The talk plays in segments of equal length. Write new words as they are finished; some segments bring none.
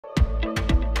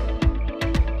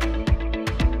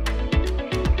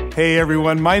Hey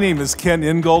everyone, my name is Ken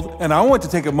Ingold, and I want to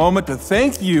take a moment to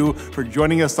thank you for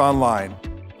joining us online.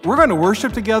 We're going to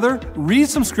worship together, read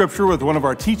some scripture with one of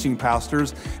our teaching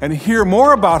pastors, and hear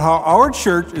more about how our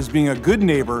church is being a good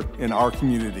neighbor in our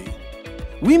community.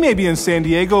 We may be in San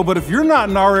Diego, but if you're not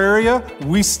in our area,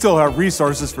 we still have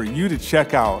resources for you to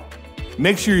check out.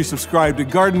 Make sure you subscribe to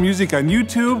Garden Music on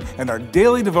YouTube and our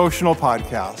daily devotional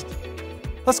podcast.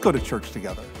 Let's go to church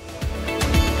together.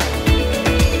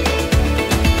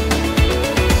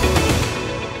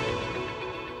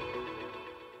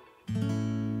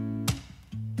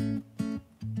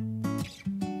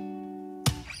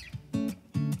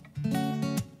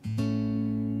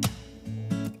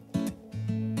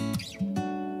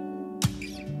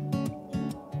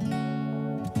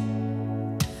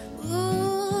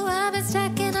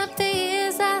 Stacking up the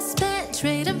years I spent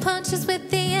trading punches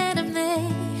with the enemy.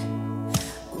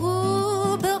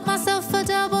 Ooh, built myself a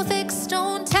double thick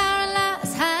stone tower,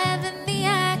 lies higher than the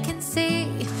eye can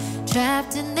see.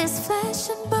 Trapped in this flesh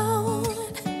and bone,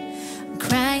 I'm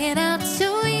crying out to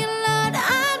you, Lord,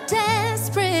 I'm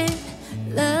desperate.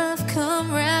 Love,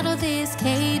 come rattle this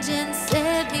cage and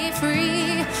set me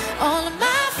free. All of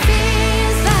my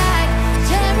fears like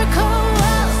Jericho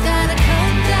walls gotta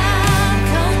come down.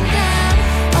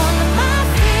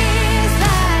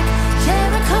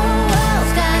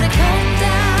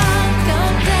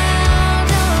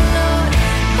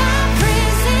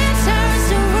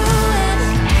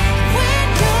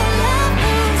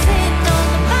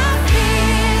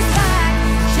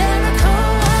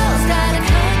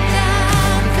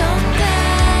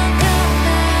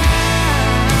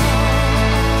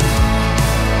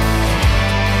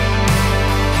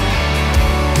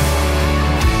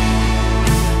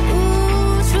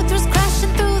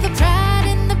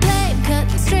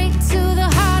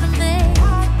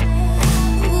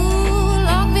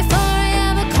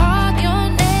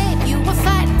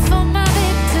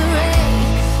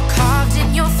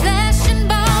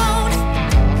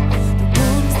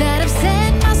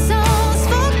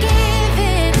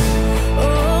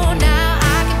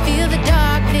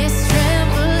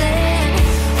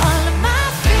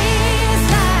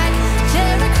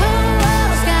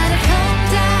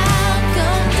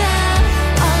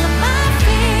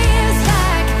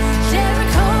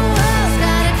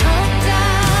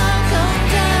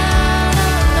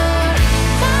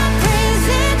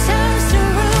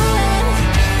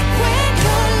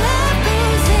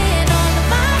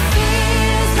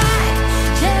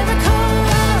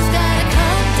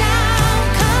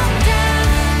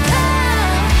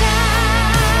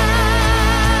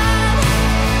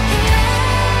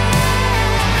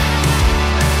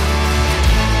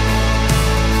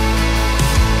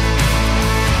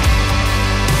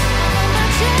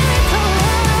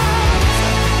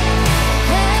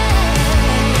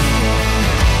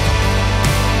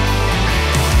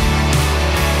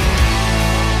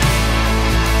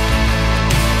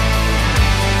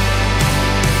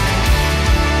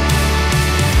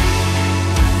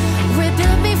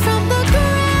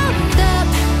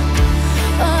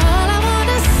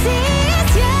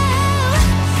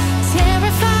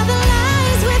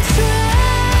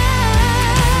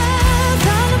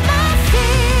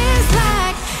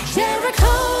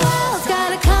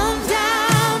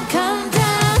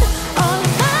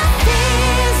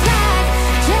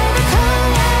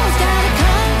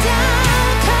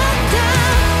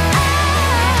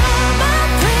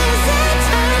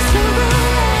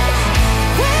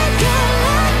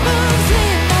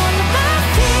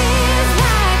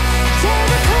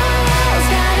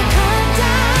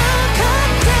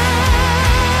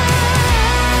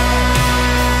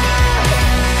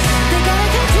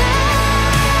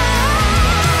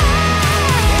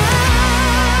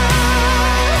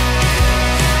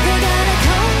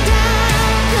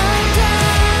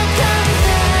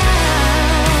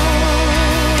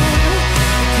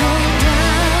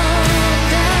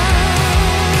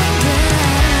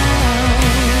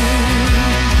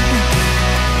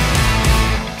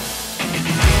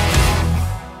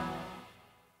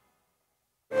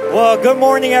 Good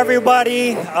morning,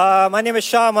 everybody. My name is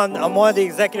Sham. I'm one of the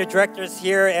executive directors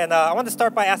here, and I want to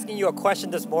start by asking you a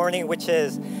question this morning, which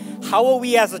is, how will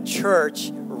we as a church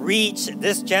reach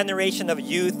this generation of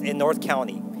youth in North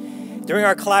County? During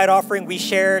our Collide offering, we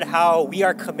shared how we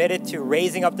are committed to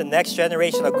raising up the next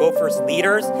generation of Go First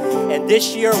leaders, and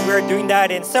this year we're doing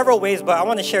that in several ways, but I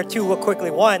want to share two real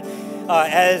quickly. One, we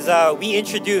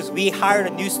hired a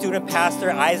new student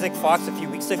pastor, Isaac Fox, a few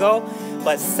weeks ago,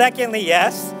 but secondly,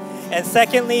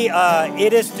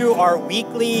 it is through our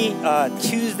weekly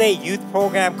Tuesday youth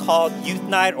program called Youth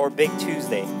Night or Big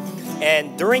Tuesday.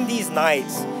 And during these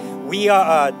nights, we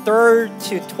are 3rd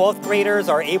to 12th graders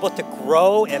are able to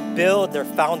grow and build their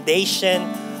foundation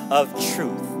of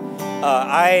truth.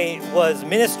 I was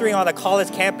ministering on a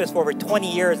college campus for over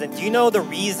 20 years, and do you know the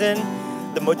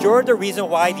majority of the reason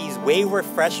why these wayward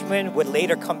freshmen would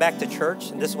later come back to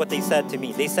church? And this is what they said to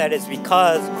me. They said it's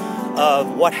because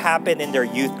of what happened in their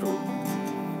youth group,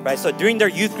 right? So during their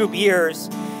youth group years,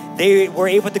 they were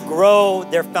able to grow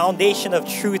their foundation of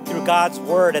truth through God's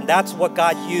word, and that's what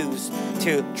God used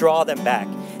to draw them back.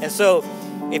 And so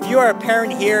if you are a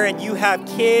parent here and you have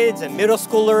kids and middle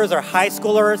schoolers or high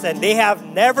schoolers and they have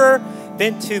never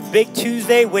been to Big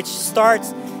Tuesday, which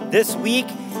starts this week,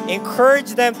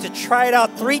 encourage them to try it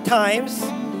out 3 times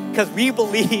because we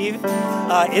believe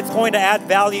it's going to add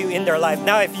value in their life.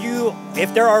 Now,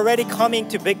 if they're already coming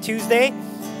to Big Tuesday,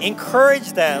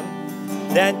 encourage them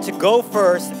then to go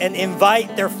first and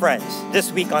invite their friends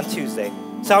this week on Tuesday.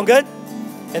 Sound good?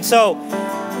 And so,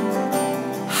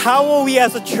 how will we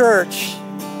as a church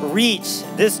reach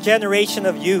this generation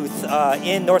of youth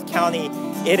in North County?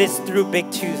 It is through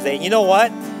Big Tuesday. You know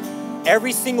what?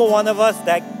 Every single one of us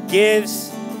that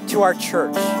gives to our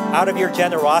church out of your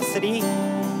generosity,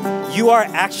 you are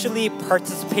actually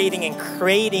participating in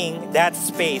creating that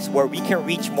space where we can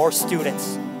reach more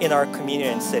students in our community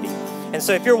and city. And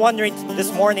so if you're wondering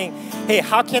this morning, hey,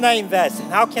 how can I invest?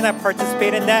 How can I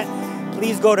participate in that?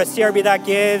 Please go to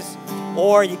crb.gives,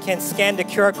 or you can scan the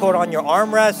QR code on your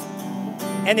armrest.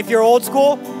 And if you're old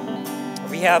school,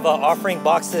 we have offering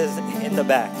boxes in the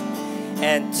back.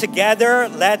 And together,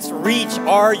 let's reach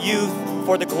our youth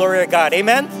for the glory of God.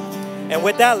 Amen? And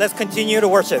with that, let's continue to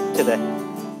worship today.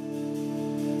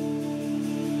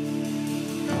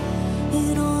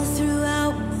 And all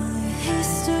throughout my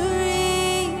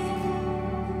history,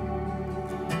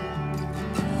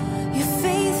 your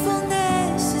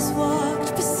faithfulness has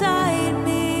walked beside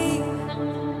me.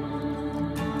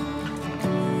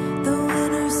 The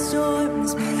winter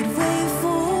storms made way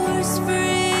for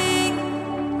spring,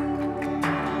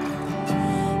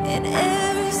 and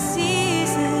every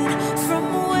season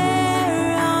from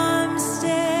where I'm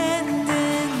standing.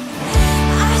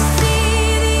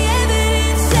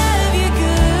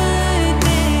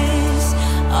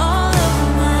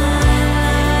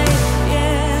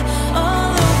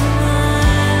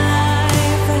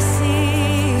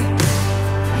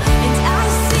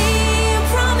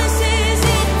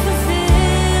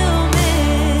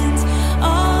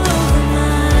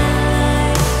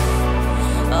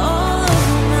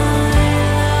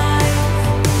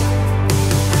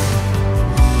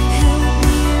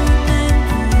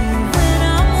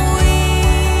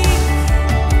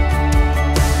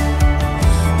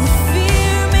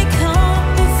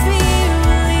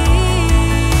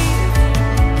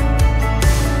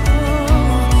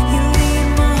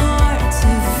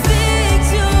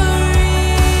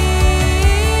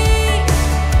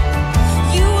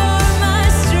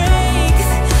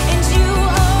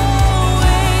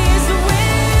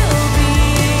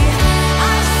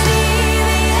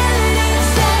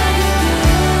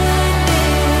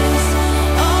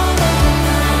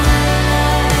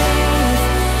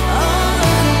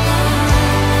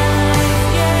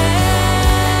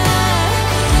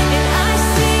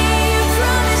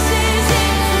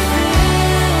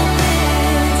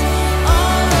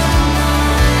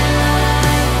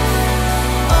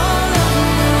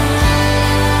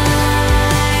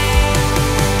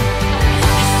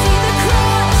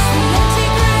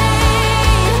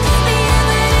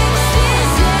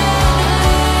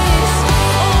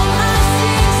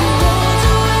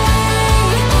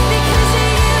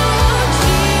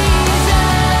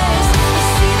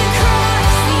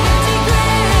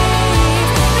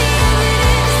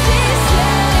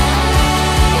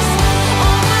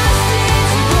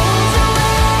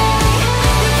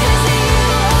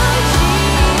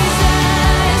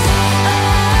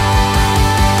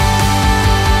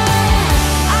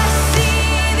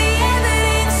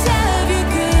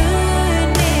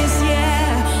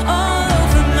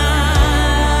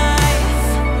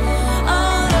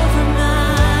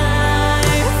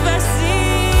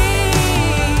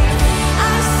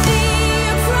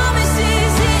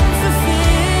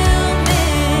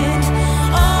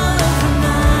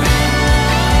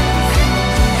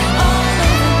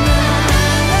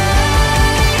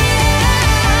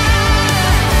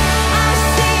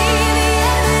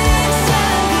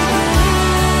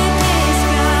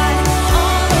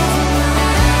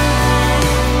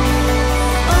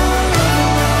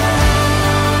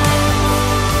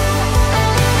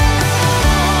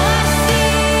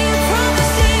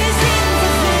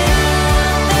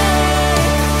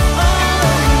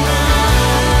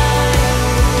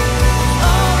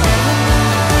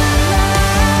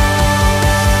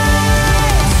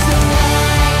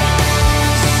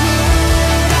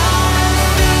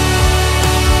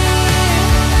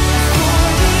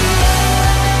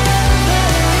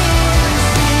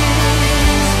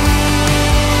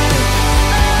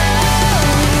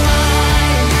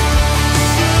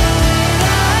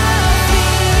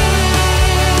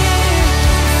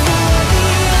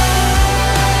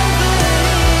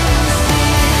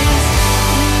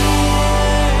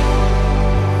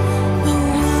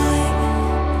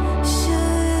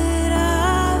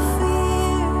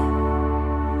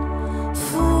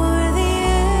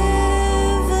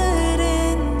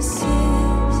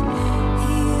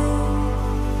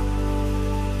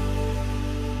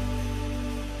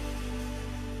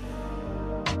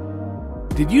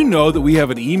 Did you know that we have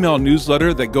an email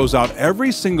newsletter that goes out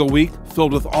every single week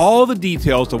filled with all the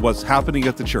details of what's happening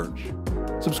at the church?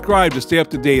 Subscribe to stay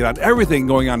up to date on everything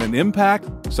going on in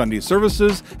Impact, Sunday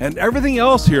services, and everything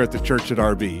else here at the Church at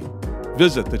RB.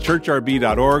 Visit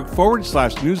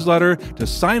thechurchrb.org/newsletter to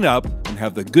sign up and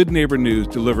have the Good Neighbor News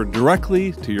delivered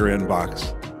directly to your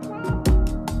inbox.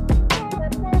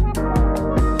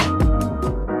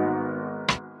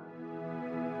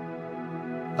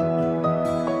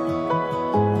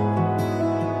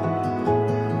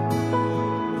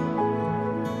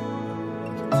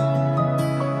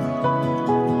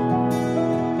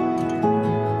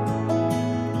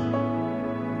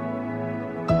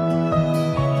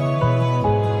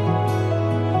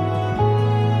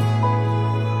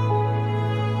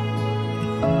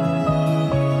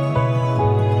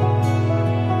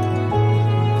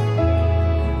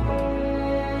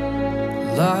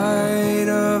 Light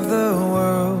of the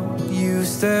world, you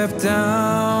step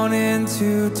down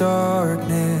into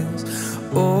darkness.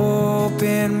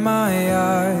 Open my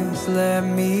eyes, let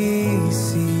me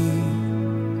see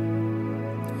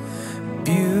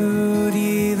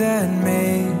beauty that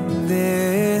made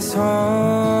this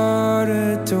heart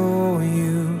adore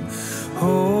you.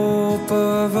 Hope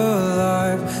of a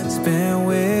life spent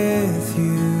with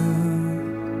you.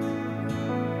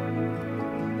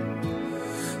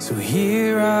 So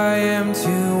here I am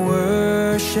to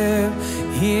worship,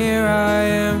 here I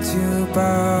am to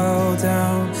bow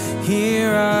down,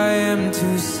 here I am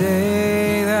to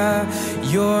say that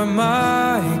you're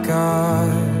my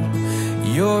God.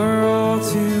 You're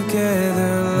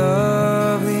altogether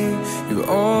lovely, you're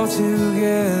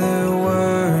altogether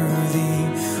worthy,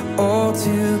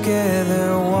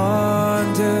 altogether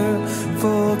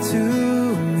wonderful to me.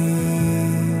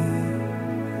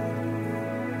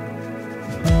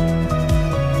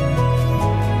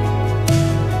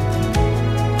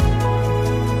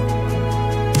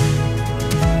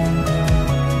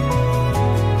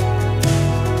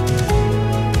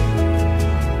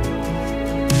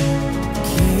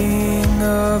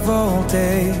 Of all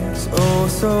days, oh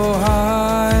so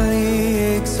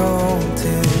highly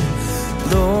exalted,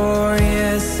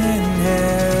 glorious in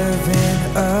heaven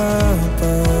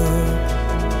above.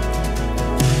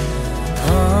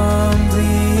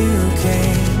 Humbly you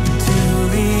came to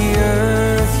the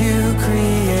earth you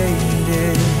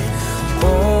created,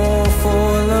 all for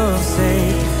love's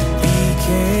sake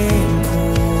became poor.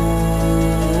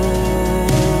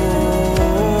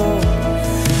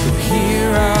 So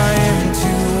here I am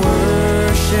to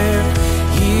worship,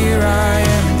 here I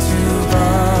am to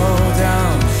bow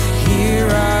down, here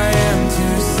I am to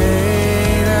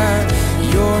say that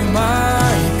you're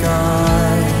my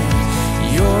God.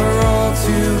 You're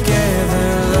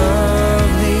altogether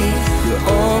lovely, you're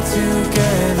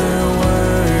altogether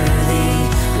worthy,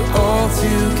 you're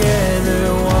altogether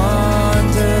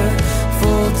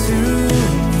wonderful to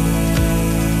me.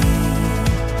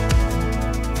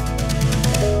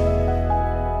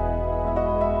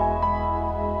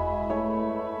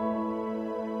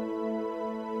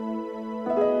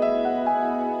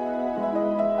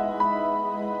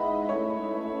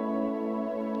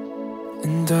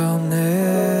 And I'll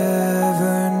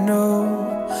never know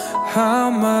how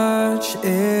much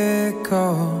it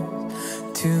costs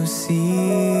to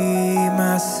see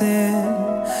my sin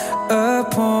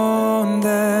upon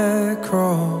that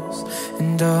cross.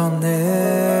 And I'll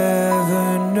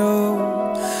never know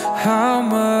how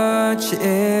much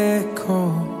it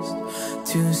costs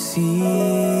to see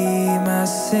my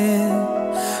sin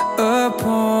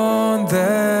upon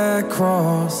that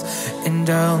cross. And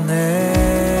I'll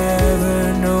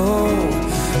never know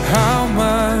how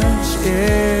much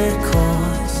it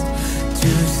costs to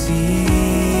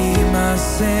see my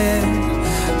sin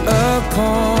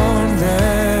upon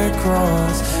that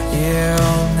cross. Yeah,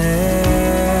 I'll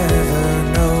never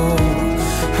know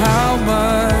how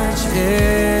much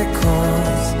it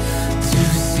costs to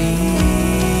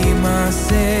see my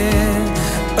sin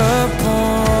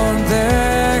upon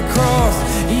that cross.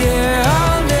 Yeah,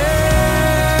 I'll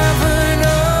never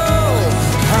know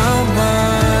how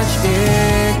much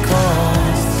it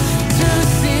costs to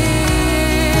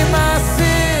see my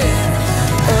sin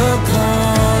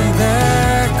upon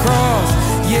that cross.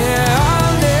 Yeah,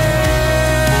 I'll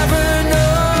never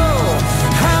know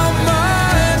how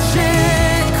much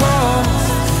it costs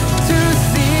to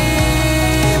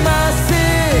see my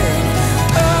sin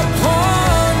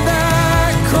upon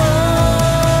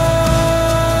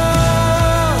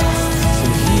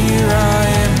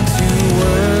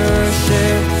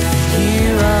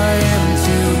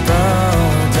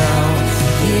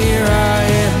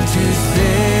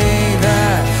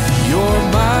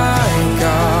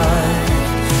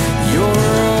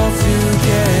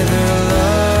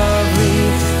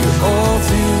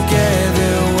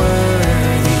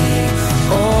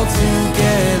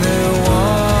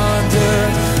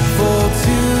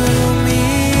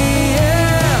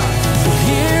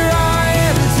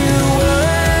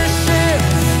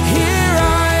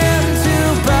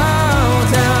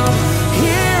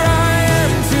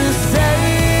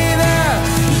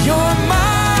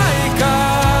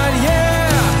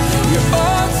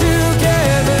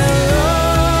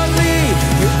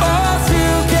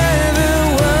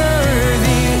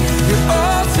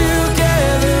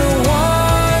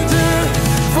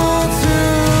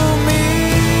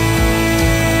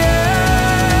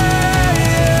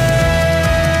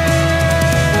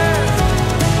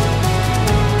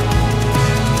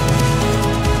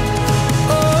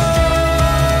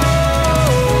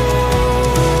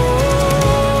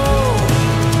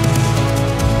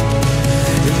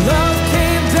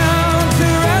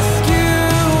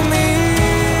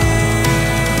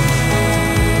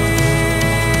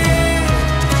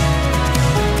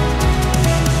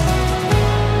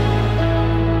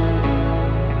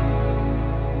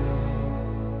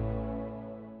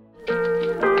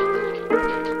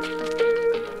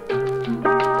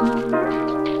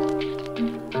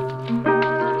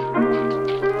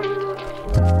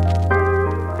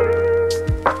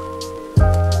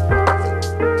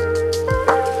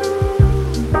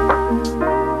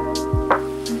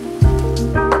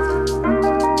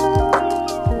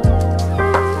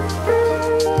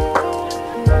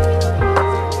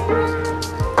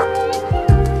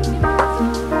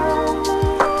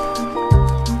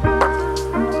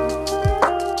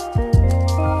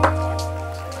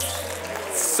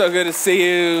So good to see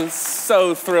you.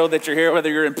 So thrilled that you're here,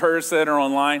 whether you're in person or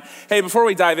online. Hey, before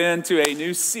we dive into a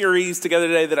new series together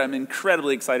today that I'm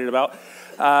incredibly excited about,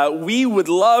 we would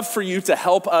love for you to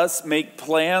help us make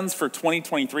plans for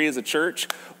 2023 as a church.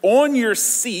 On your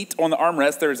seat, on the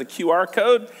armrest, there is a QR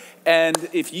code. And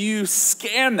if you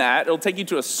scan that, it'll take you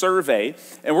to a survey.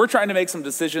 And we're trying to make some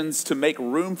decisions to make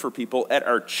room for people at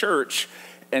our church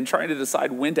and trying to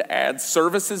decide when to add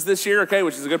services this year, okay,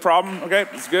 which is a good problem, okay?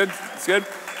 It's good, it's good.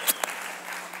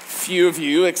 Few of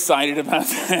you excited about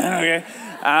that, okay?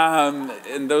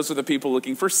 And those are the people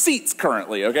looking for seats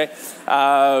currently, okay?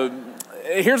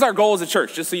 Here's our goal as a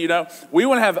church, just so you know. We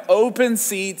want to have open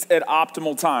seats at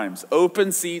optimal times.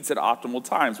 Open seats at optimal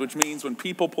times, which means when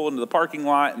people pull into the parking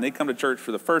lot and they come to church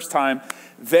for the first time,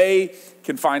 they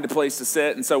can find a place to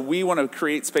sit. And so we want to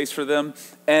create space for them,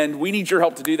 and we need your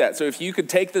help to do that. So if you could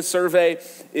take this survey,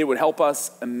 it would help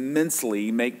us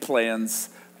immensely make plans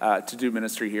to do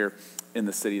ministry here in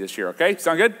the city this year, okay?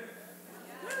 Sound good?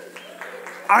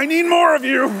 I need more of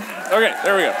you. Okay,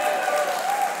 there we go.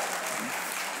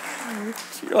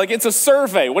 You're like, it's a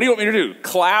survey. What do you want me to do?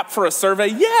 Clap for a survey?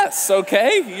 Yes,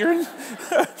 okay.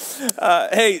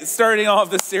 Hey, starting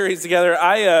off this series together,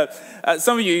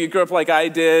 some of you grew up like I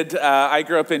did. I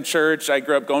grew up in church. I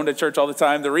grew up going to church all the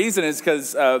time. The reason is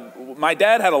because my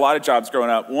dad had a lot of jobs growing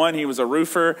up. One, he was a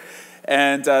roofer,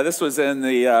 and this was in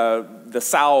the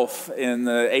South in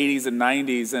the 80s and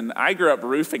 90s, and I grew up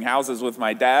roofing houses with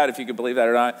my dad, if you could believe that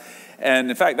or not.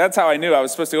 And in fact, that's how I knew I was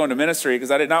supposed to go into ministry,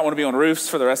 because I did not want to be on roofs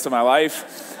for the rest of my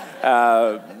life.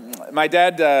 My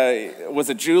dad was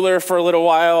a jeweler for a little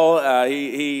while.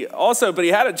 He also, but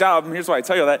he had a job, and here's why I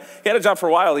tell you that. He had a job for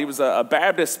a while. He was a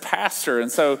Baptist pastor,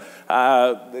 and so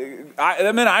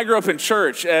that meant I grew up in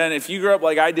church. And if you grew up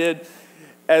like I did,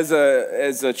 as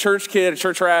a church kid, a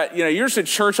church rat, you know, you're just in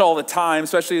church all the time,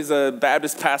 especially as a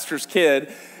Baptist pastor's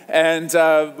kid. And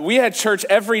we had church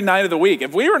every night of the week.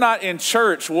 If we were not in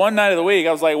church one night of the week,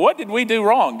 I was like, what did we do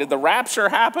wrong? Did the rapture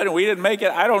happen and we didn't make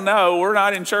it? I don't know. We're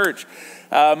not in church.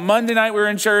 Monday night we were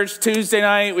in church. Tuesday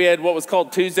night we had what was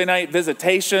called Tuesday night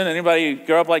visitation. Anybody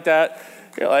grow up like that?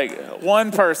 You're like,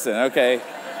 one person, okay.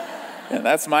 And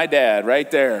that's my dad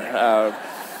right there.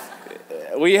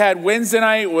 We had Wednesday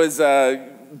night was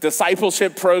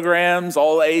discipleship programs,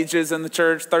 all ages in the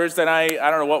church. Thursday night, I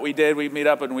don't know what we did. We'd meet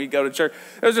up and we'd go to church.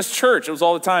 It was just church. It was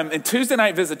all the time. And Tuesday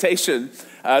night visitation,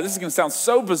 this is going to sound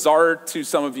so bizarre to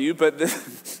some of you, but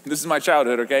this is my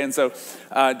childhood, okay? And so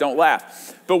don't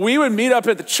laugh. But we would meet up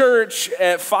at the church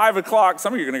at 5 o'clock.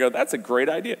 Some of you are going to go, that's a great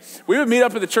idea. We would meet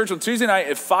up at the church on Tuesday night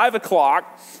at 5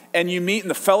 o'clock, and you meet in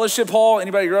the fellowship hall.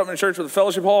 Anybody grew up in a church with a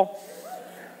fellowship hall?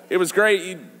 It was great.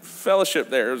 You fellowship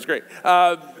there. It was great.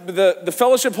 The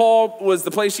fellowship hall was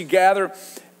the place you gather,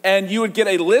 and you would get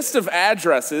a list of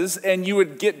addresses, and you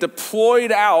would get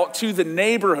deployed out to the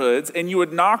neighborhoods, and you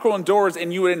would knock on doors,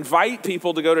 and you would invite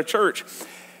people to go to church.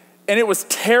 And it was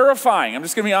terrifying. I'm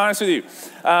just going to be honest with you.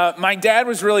 My dad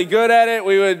was really good at it.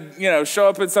 We would, show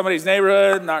up in somebody's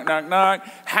neighborhood, knock, knock, knock.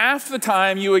 Half the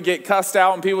time you would get cussed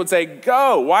out and people would say,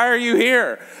 go, why are you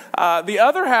here? The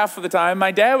other half of the time,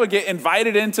 my dad would get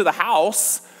invited into the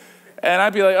house and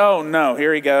I'd be like, oh no,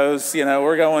 here he goes.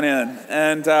 We're going in.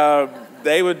 And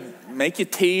they would make you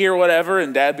tea or whatever.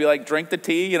 And Dad'd be like, drink the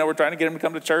tea. We're trying to get him to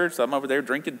come to church. So I'm over there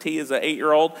drinking tea as an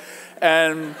 8-year-old.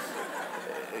 And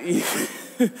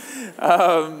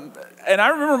and I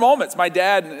remember moments, my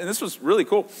dad, and this was really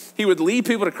cool, he would lead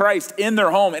people to Christ in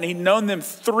their home, and he'd known them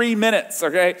 3 minutes,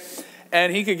 okay?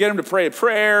 And he could get them to pray a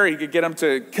prayer, he could get them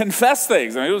to confess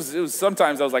things. I mean, it was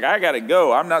sometimes I was like, I gotta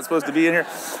go, I'm not supposed to be in here.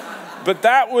 But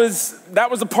that was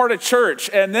a part of church.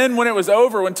 And then when it was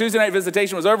over, when Tuesday night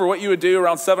visitation was over, what you would do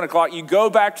around 7 o'clock, you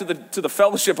go back to the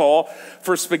fellowship hall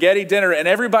for spaghetti dinner, and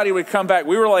everybody would come back.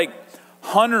 We were like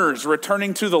hunters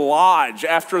returning to the lodge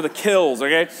after the kills,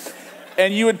 okay?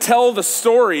 And you would tell the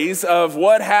stories of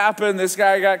what happened. This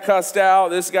guy got cussed out.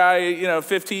 This guy,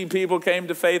 15 people came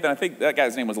to faith. And I think that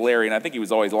guy's name was Larry, and I think he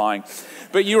was always lying.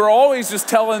 But you were always just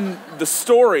telling the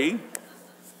story.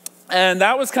 And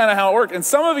that was kind of how it worked. And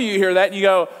some of you hear that and you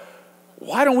go,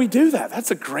 why don't we do that?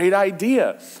 That's a great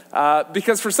idea.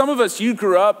 Because for some of us, you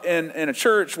grew up in a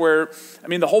church where,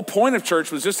 the whole point of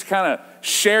church was just to kind of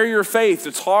share your faith,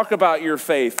 to talk about your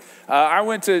faith. I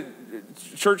went to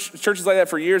churches like that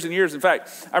for years and years. In fact,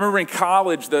 I remember in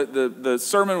college, the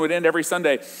sermon would end every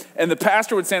Sunday, and the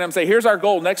pastor would stand up and say, here's our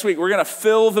goal. Next week, we're going to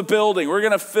fill the building. We're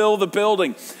going to fill the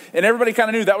building. And everybody kind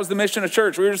of knew that was the mission of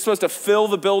church. We were just supposed to fill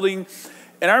the building.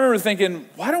 And I remember thinking,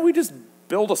 why don't we just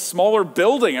build a smaller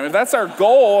building? If that's our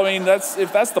goal,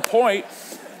 if that's the point.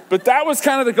 But that was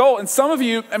kind of the goal. And some of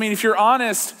you, I mean, if you're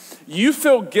honest, you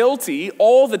feel guilty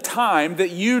all the time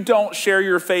that you don't share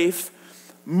your faith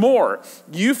more.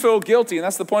 You feel guilty, and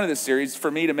that's the point of this series, for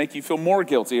me to make you feel more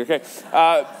guilty, okay?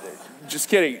 Just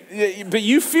kidding. But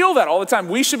you feel that all the time.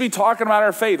 We should be talking about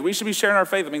our faith. We should be sharing our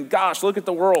faith. I mean, gosh, look at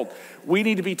the world. We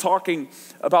need to be talking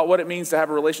about what it means to have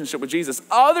a relationship with Jesus.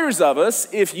 Others of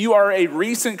us, if you are a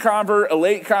recent convert, a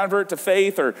late convert to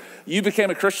faith, or you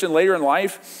became a Christian later in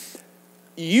life,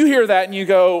 you hear that and you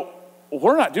go,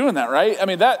 we're not doing that, right? I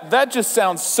mean, that just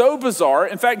sounds so bizarre.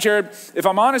 In fact, Jared, if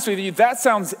I'm honest with you, that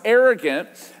sounds arrogant.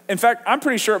 In fact, I'm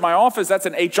pretty sure at my office that's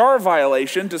an HR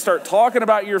violation to start talking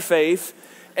about your faith.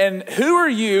 And who are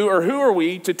you or who are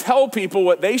we to tell people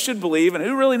what they should believe, and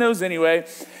who really knows anyway?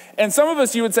 And some of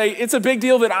us, you would say, it's a big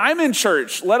deal that I'm in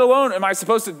church, let alone am I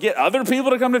supposed to get other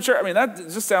people to come to church? I mean, that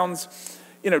just sounds,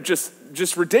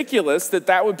 just ridiculous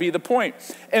that would be the point.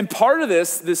 And part of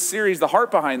this series, the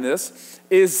heart behind this,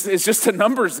 is just a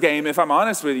numbers game, if I'm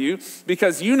honest with you,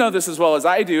 because you know this as well as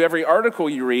I do. Every article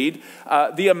you read,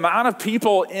 the amount of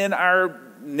people in our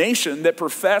nation that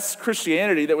profess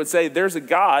Christianity that would say there's a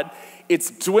God,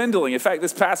 it's dwindling. In fact,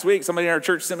 this past week, somebody in our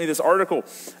church sent me this article.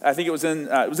 I think it was in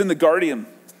The Guardian.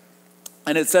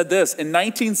 And it said this: in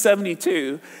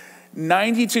 1972,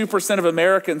 92% of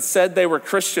Americans said they were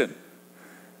Christian.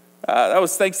 That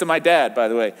was thanks to my dad, by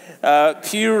the way.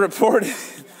 Pew reported,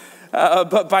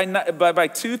 but by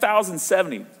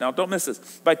 2070, now don't miss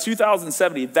this, by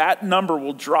 2070, that number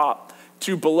will drop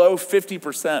to below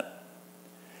 50%.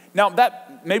 Now,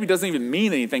 that maybe doesn't even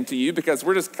mean anything to you because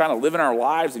we're just kind of living our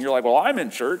lives, and you're like, well, I'm in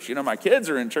church, my kids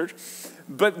are in church.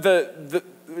 But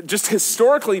just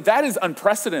historically, that is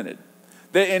unprecedented.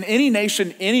 That in any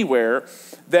nation, anywhere,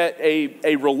 that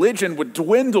a religion would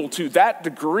dwindle to that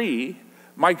degree,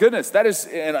 my goodness, that is,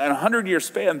 in a 100-year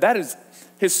span, that is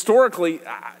historically,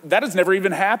 that has never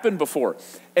even happened before.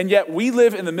 And yet we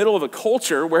live in the middle of a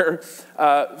culture where,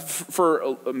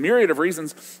 for a myriad of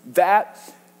reasons, that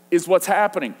is what's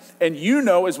happening. And you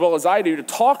know as well as I do, to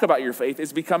talk about your faith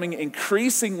is becoming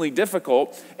increasingly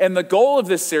difficult. And the goal of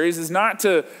this series is not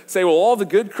to say, well, all the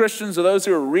good Christians are those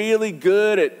who are really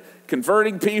good at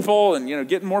converting people and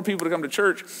getting more people to come to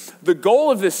church. The goal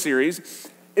of this series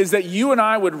is that you and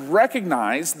I would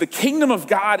recognize the kingdom of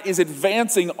God is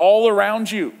advancing all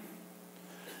around you.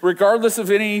 Regardless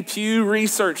of any Pew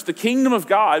research, the kingdom of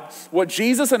God, what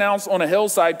Jesus announced on a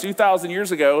hillside 2,000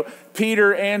 years ago,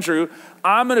 Peter, Andrew,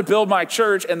 I'm going to build my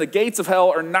church and the gates of hell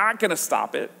are not going to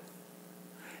stop it,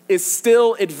 is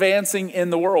still advancing in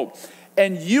the world.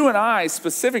 And you and I,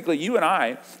 specifically you and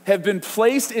I, have been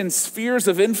placed in spheres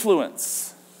of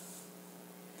influence.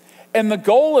 And the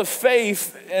goal of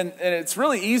faith, and it's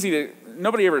really easy to,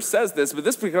 nobody ever says this, but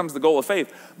this becomes the goal of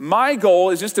faith. My goal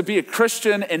is just to be a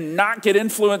Christian and not get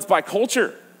influenced by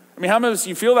culture. I mean, how many of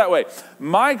you feel that way?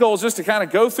 My goal is just to kind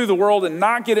of go through the world and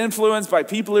not get influenced by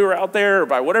people who are out there or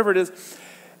by whatever it is.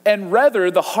 And rather,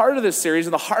 the heart of this series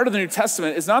and the heart of the New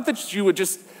Testament is not that you would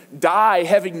just die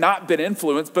having not been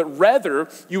influenced, but rather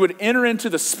you would enter into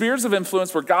the spheres of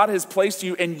influence where God has placed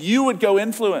you and you would go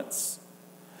influence.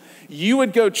 You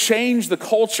would go change the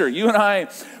culture. You and I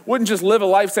wouldn't just live a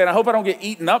life saying, I hope I don't get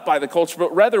eaten up by the culture,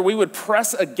 but rather we would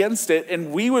press against it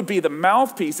and we would be the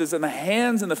mouthpieces and the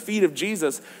hands and the feet of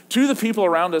Jesus to the people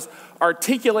around us,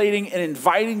 articulating and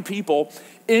inviting people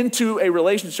into a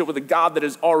relationship with a God that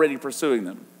is already pursuing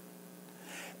them.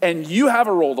 And you have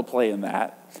a role to play in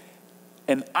that.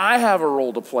 And I have a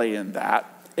role to play in that.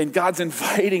 And God's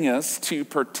inviting us to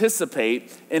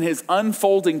participate in his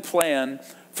unfolding plan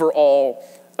for all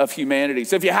of humanity.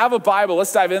 So if you have a Bible,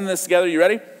 let's dive into this together. You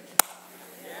ready?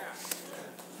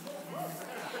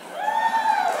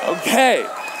 Okay.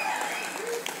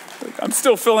 I'm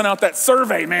still filling out that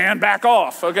survey, man. Back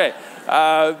off. Okay.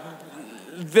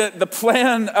 The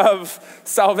plan of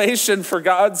salvation for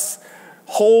God's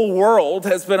whole world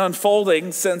has been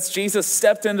unfolding since Jesus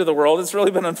stepped into the world. It's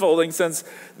really been unfolding since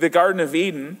the Garden of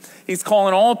Eden. He's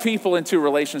calling all people into a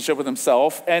relationship with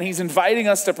himself, and he's inviting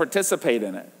us to participate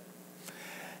in it.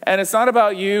 And it's not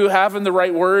about you having the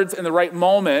right words in the right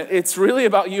moment. It's really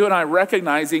about you and I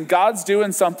recognizing God's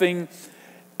doing something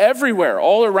everywhere,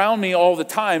 all around me, all the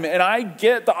time. And I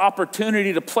get the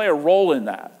opportunity to play a role in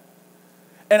that.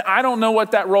 And I don't know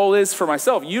what that role is for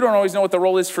myself. You don't always know what the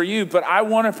role is for you, but I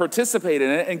want to participate in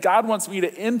it. And God wants me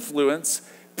to influence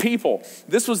people.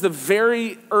 This was the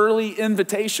very early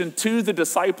invitation to the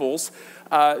disciples.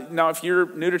 Now, if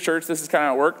you're new to church, this is kind of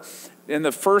how it worked. In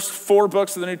the first 4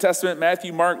 books of the New Testament,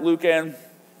 Matthew, Mark, Luke, and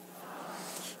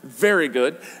very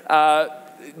good.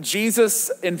 Jesus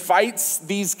invites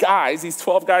these guys, these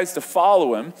 12 guys, to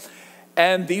follow him.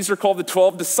 And these are called the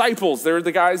 12 disciples. They're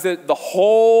the guys that the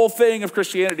whole thing of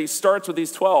Christianity starts with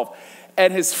these 12.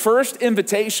 And his first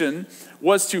invitation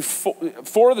was to,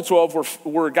 4 of the 12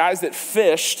 were guys that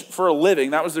fished for a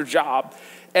living. That was their job.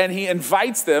 And he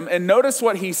invites them, and notice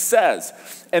what he says.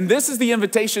 And this is the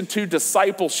invitation to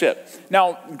discipleship.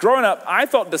 Now, growing up, I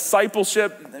thought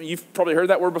discipleship, you've probably heard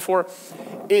that word before,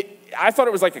 I thought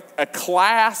it was like a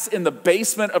class in the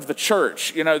basement of the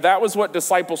church. You know, that was what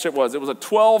discipleship was. It was a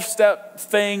 12-step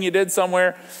thing you did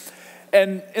somewhere.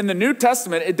 And in the New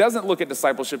Testament, it doesn't look at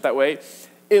discipleship that way.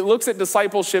 It looks at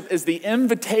discipleship as the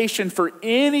invitation for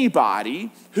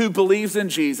anybody who believes in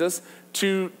Jesus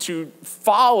to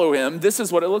follow him. This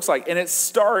is what it looks like. And it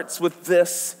starts with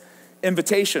this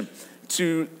invitation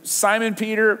to Simon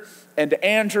Peter and to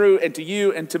Andrew and to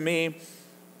you and to me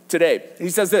today. He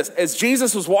says this: as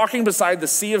Jesus was walking beside the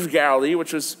Sea of Galilee,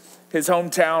 which was his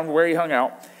hometown where he hung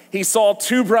out, he saw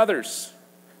 2 brothers,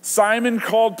 Simon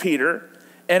called Peter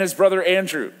and his brother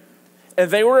Andrew. And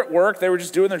they were at work. They were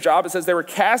just doing their job. It says they were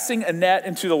casting a net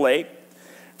into the lake,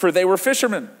 for they were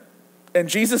fishermen. And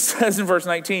Jesus says in verse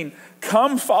 19,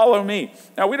 come follow me.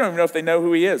 Now, we don't even know if they know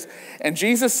who he is. And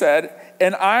Jesus said,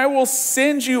 and I will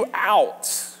send you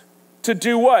out to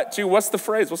do what? To, what's the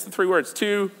phrase? What's the 3 words?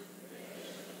 To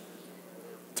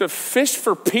fish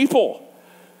for people.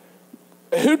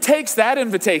 Who takes that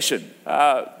invitation?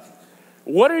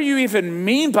 What do you even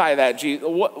mean by that, Jesus?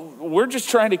 We're just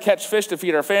trying to catch fish to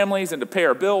feed our families and to pay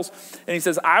our bills. And he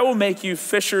says, I will make you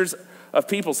fishers of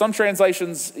people. Some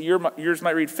translations, yours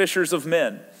might read fishers of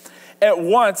men. At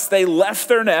once, they left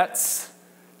their nets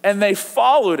and they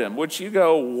followed him, which you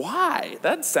go, why?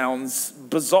 That sounds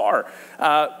bizarre.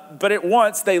 But at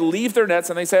once, they leave their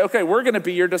nets and they say, okay, we're going to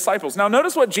be your disciples. Now,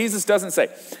 notice what Jesus doesn't say.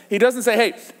 He doesn't say,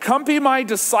 hey, come be my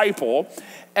disciple.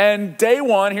 And day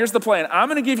 1, here's the plan. I'm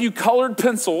going to give you colored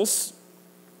pencils,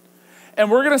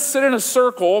 and we're going to sit in a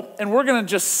circle, and we're going to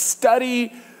just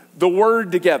study the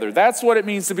word together. That's what it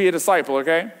means to be a disciple,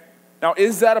 okay? Now,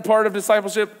 is that a part of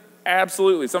discipleship?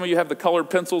 Absolutely. Some of you have the colored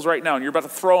pencils right now, and you're about to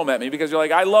throw them at me because you're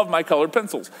like, I love my colored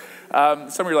pencils. Some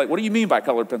of you are like, what do you mean by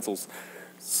colored pencils?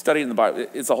 Studying the Bible,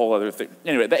 it's a whole other thing.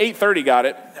 Anyway, the 8:30 got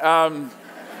it.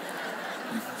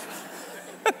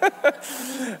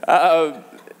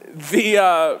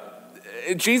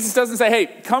 Jesus doesn't say, hey,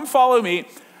 come follow me.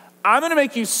 I'm going to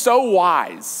make you so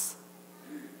wise.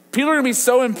 People are going to be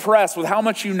so impressed with how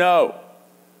much you know.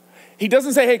 He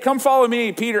doesn't say, hey, come follow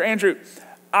me, Peter, Andrew.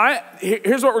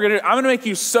 Here's what we're going to do. I'm going to make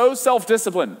you so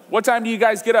self-disciplined. What time do you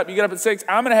guys get up? You get up at 6.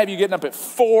 I'm going to have you getting up at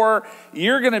 4.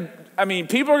 People are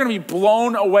going to be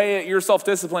blown away at your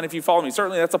self-discipline if you follow me.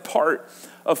 Certainly that's a part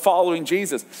of following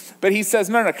Jesus. But he says,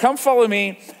 no, come follow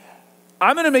me.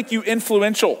 I'm going to make you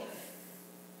influential.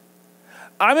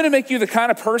 I'm going to make you the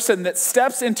kind of person that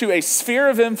steps into a sphere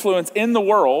of influence in the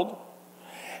world.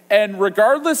 And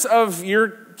regardless of your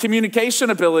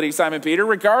communication ability, Simon Peter,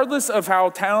 regardless of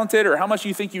how talented or how much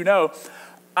you think you know,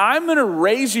 I'm going to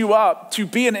raise you up to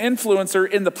be an influencer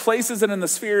in the places and in the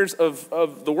spheres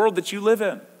of the world that you live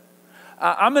in.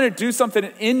 I'm going to do something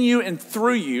in you and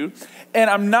through you.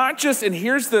 And I'm not just, and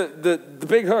here's the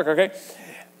big hook, okay?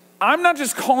 I'm not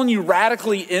just calling you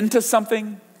radically into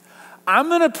something. I'm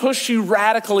going to push you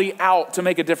radically out to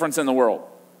make a difference in the world.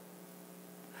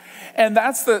 And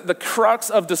that's the crux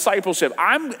of discipleship.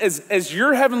 As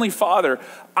your heavenly Father,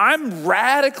 I'm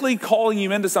radically calling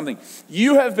you into something.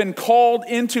 You have been called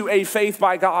into a faith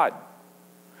by God.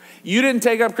 You didn't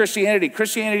take up Christianity.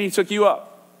 Christianity took you up.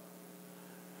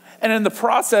 And in the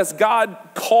process, God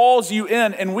calls you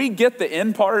in, and we get the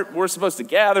end part. We're supposed to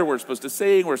gather, we're supposed to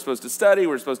sing, we're supposed to study,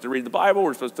 we're supposed to read the Bible,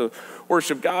 we're supposed to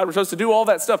worship God, we're supposed to do all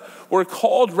that stuff. We're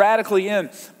called radically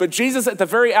in. But Jesus at the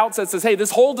very outset says, hey,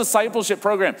 this whole discipleship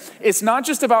program, it's not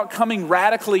just about coming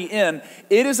radically in,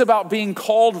 it is about being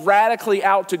called radically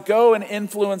out to go and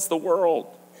influence the world.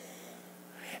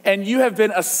 And you have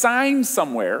been assigned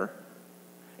somewhere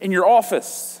in your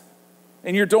office,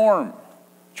 in your dorm,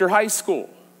 at your high school,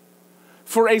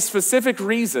 for a specific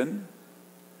reason,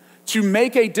 to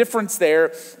make a difference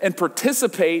there and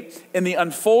participate in the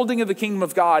unfolding of the kingdom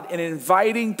of God and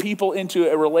inviting people into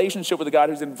a relationship with a God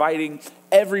who's inviting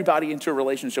everybody into a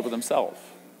relationship with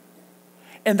himself.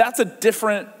 And that's a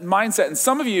different mindset. And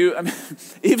some of you,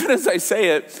 even as I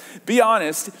say it, be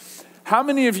honest, how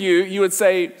many of you would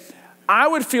say, I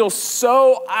would feel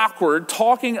so awkward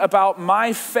talking about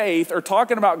my faith or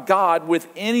talking about God with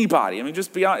anybody.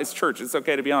 Just be honest. It's church. It's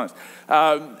okay to be honest.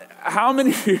 How many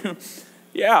of you,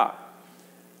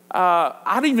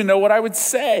 I don't even know what I would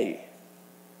say.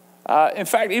 In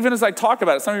fact, even as I talk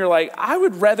about it, some of you are like, I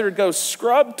would rather go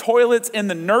scrub toilets in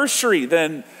the nursery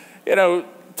than,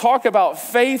 talk about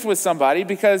faith with somebody,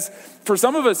 because for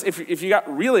some of us, if you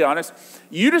got really honest,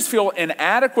 you just feel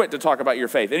inadequate to talk about your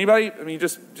faith. Anybody? I mean,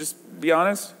 just be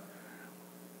honest.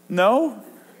 No?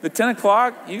 The 10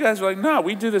 o'clock, you guys are like, no,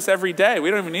 we do this every day.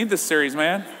 We don't even need this series,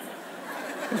 man.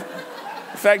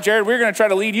 In fact, Jared, we're going to try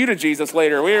to lead you to Jesus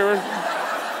later. We're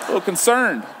a little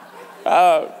concerned.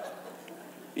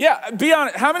 Yeah, be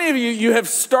honest. How many of you have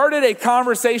started a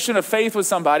conversation of faith with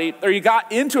somebody, or you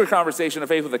got into a conversation of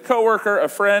faith with a coworker, a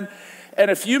friend, and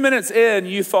a few minutes in,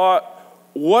 you thought,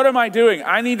 what am I doing?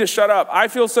 I need to shut up. I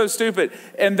feel so stupid.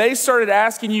 And they started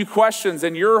asking you questions,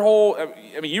 and you were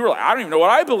like, I don't even know what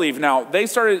I believe now. They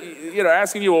started,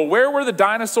 asking you, well, where were the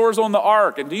dinosaurs on the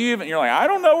ark? And you're like, I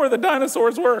don't know where the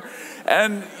dinosaurs were.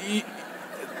 And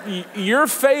your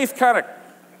faith kind of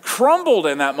crumbled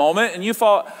in that moment, and you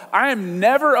thought, I am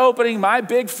never opening my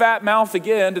big fat mouth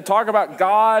again to talk about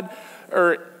God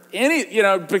or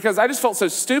because I just felt so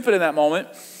stupid in that moment.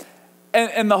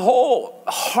 And the whole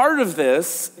heart of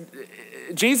this,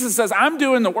 Jesus says, I'm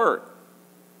doing the work.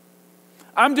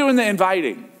 I'm doing the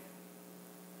inviting.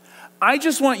 I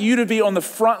just want you to be on the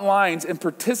front lines and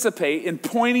participate in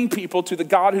pointing people to the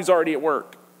God who's already at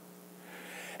work.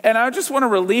 And I just want to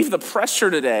relieve the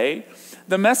pressure today.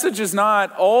 The message is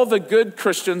not all the good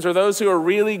Christians or those who are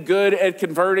really good at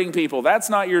converting people. That's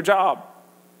not your job.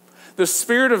 The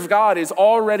Spirit of God is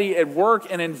already at work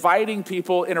and inviting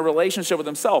people in a relationship with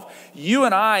himself. You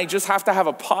and I just have to have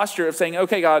a posture of saying,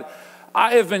 okay, God,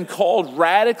 I have been called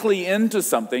radically into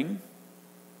something.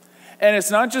 And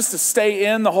it's not just to stay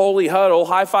in the holy huddle,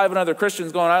 high-fiving other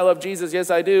Christians going, I love Jesus.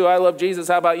 Yes, I do. I love Jesus.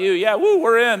 How about you? Yeah, woo,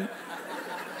 we're in.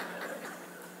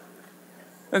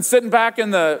 And sitting back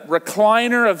in the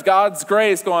recliner of God's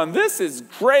grace going, this is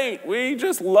great. We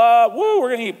just love, we're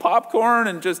going to eat popcorn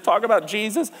and just talk about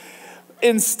Jesus.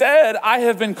 Instead, I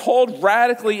have been called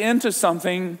radically into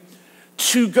something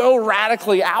to go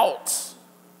radically out.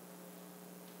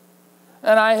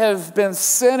 And I have been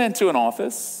sent into an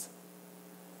office.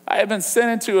 I have been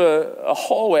sent into a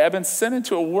hallway. I've been sent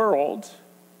into a world.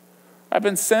 I've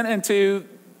been sent into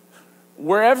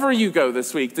wherever you go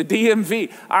this week, the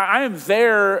DMV. I am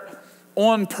there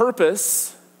on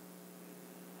purpose,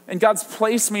 and God's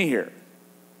placed me here.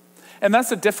 And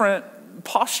that's a different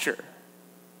posture.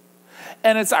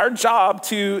 And it's our job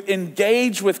to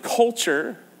engage with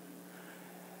culture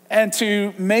and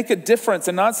to make a difference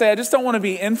and not say, I just don't want to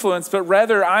be influenced, but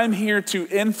rather I'm here to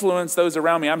influence those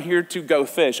around me. I'm here to go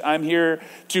fish. I'm here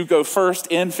to go first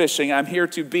in fishing. I'm here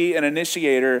to be an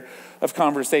initiator of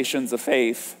conversations of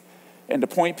faith and to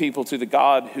point people to the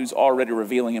God who's already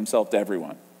revealing himself to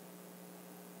everyone.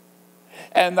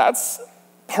 And that's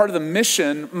part of the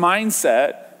mission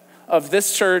mindset of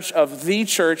this church, of the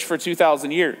church for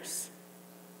 2,000 years.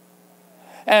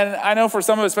 And I know for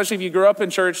some of us, especially if you grew up in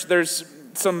church, there's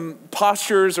some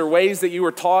postures or ways that you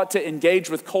were taught to engage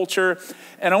with culture.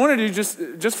 And I want to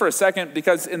do just for a second,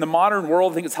 because in the modern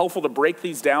world, I think it's helpful to break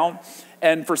these down.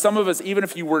 And for some of us, even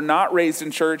if you were not raised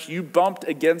in church, you bumped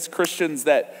against Christians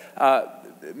that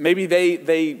maybe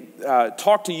they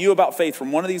talk to you about faith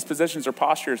from one of these positions or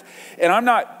postures. And I'm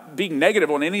not being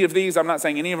negative on any of these. I'm not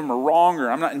saying any of them are wrong,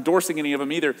 or I'm not endorsing any of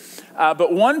them either.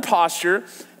 But one posture,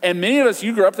 and many of us,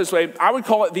 you grew up this way, I would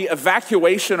call it the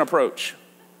evacuation approach.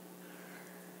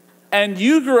 And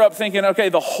you grew up thinking, okay,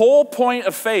 the whole point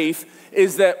of faith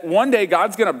is that one day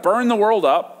God's going to burn the world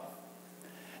up,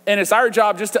 and it's our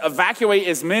job just to evacuate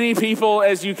as many people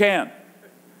as you can.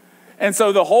 And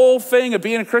so the whole thing of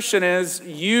being a Christian is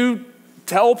you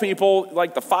tell people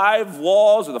like the 5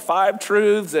 laws or the 5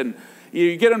 truths, and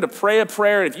you get them to pray a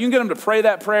prayer. And if you can get them to pray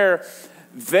that prayer,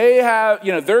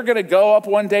 they're going to go up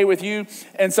one day with you.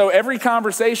 And so every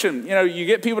conversation, you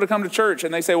get people to come to church,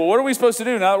 and they say, well, what are we supposed to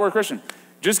do now that we're a Christian?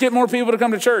 Just get more people to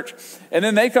come to church. And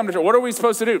then they come to church. What are we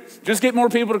supposed to do? Just get more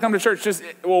people to come to church.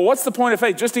 Well, what's the point of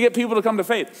faith? Just to get people to come to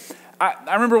faith.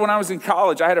 I remember when I was in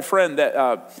college, I had a friend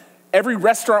that every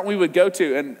restaurant we would go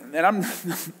to, and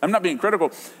I'm not being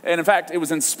critical, and in fact, it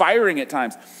was inspiring at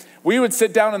times. We would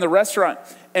sit down in the restaurant,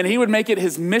 and he would make it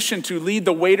his mission to lead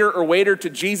the waiter to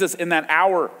Jesus in that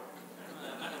hour.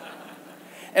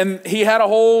 And he had a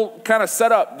whole kind of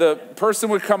setup. The person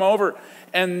would come over,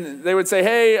 and they would say,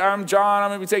 hey, I'm John. I'm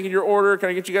going to be taking your order. Can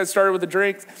I get you guys started with the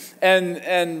drinks?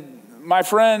 And my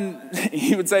friend,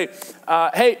 he would say,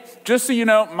 hey, just so you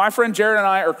know, my friend Jared and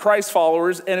I are Christ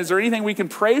followers, and is there anything we can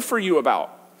pray for you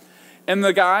about? And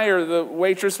the guy or the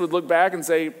waitress would look back and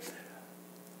say,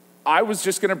 I was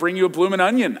just going to bring you a bloomin'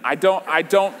 onion. I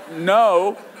don't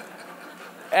know.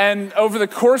 And over the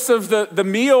course of the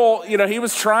meal, he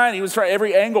was trying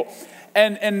every angle.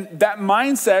 And that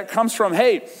mindset comes from,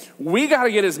 hey, we got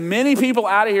to get as many people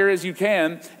out of here as you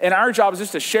can. And our job is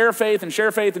just to share faith and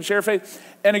share faith and share faith.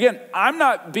 And again, I'm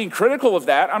not being critical of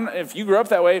that. If you grew up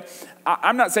that way,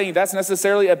 I'm not saying that's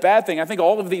necessarily a bad thing. I think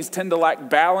all of these tend to lack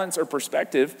balance or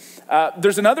perspective.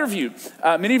 There's another view.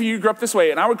 Many of you grew up this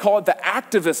way, and I would call it the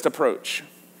activist approach.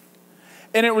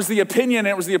 And it was the opinion,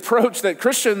 it was the approach that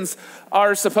Christians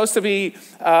are supposed to be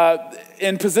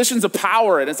in positions of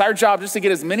power. And it's our job just to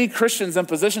get as many Christians in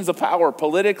positions of power,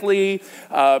 politically,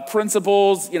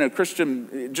 principles,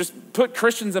 just put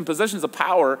Christians in positions of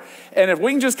power. And if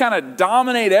we can just kind of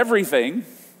dominate everything,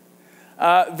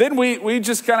 then we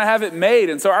just kind of have it made.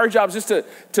 And so our job is just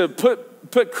to put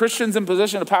Christians in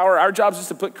position of power. Our job is just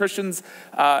to put Christians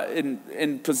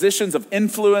in positions of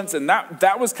influence. And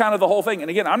that was kind of the whole thing. And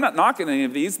again, I'm not knocking any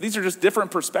of these. These are just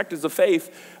different perspectives of faith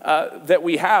that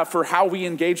we have for how we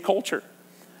engage culture.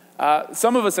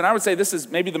 Some of us, and I would say this is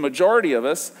maybe the majority of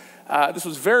us, this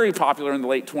was very popular in the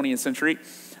late 20th century.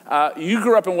 You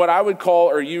grew up in what I would call,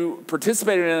 or you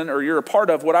participated in, or you're a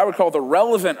part of what I would call the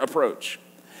relevant approach.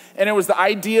 And it was the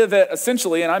idea that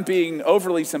essentially, and I'm being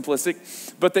overly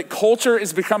simplistic, but that culture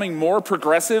is becoming more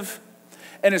progressive.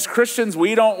 And as Christians,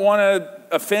 we don't want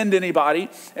to offend anybody,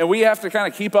 and we have to kind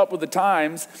of keep up with the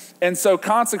times. And so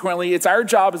consequently, it's our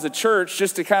job as a church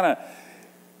just to kind of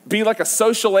be like a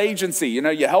social agency.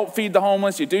 You help feed the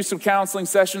homeless, you do some counseling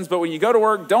sessions, but when you go to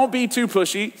work, don't be too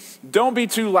pushy, don't be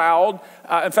too loud.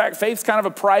 In fact, faith's kind of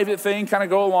a private thing, kind of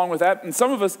go along with that. And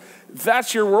some of us,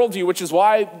 that's your worldview, which is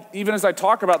why even as I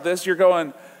talk about this, you're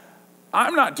going,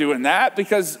 I'm not doing that,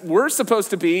 because we're supposed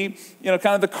to be, kind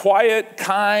of the quiet,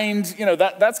 kind,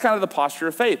 that's kind of the posture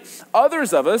of faith.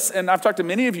 Others of us, and I've talked to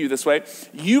many of you this way,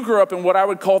 you grew up in what I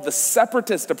would call the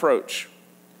separatist approach.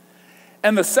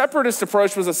 And the separatist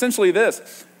approach was essentially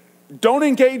this: don't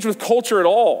engage with culture at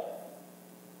all.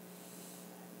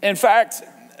 In fact,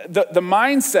 the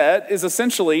mindset is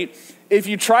essentially, if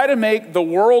you try to make the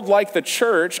world like the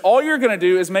church, all you're going to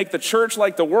do is make the church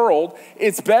like the world.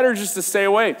 It's better just to stay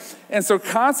away. And so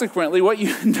consequently, what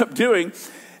you end up doing,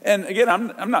 and again,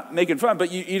 I'm not making fun,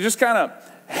 but you just kind of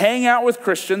hang out with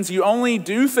Christians. You only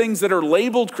do things that are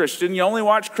labeled Christian. You only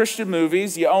watch Christian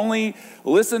movies. You only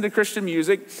listen to Christian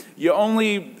music. You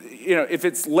only, if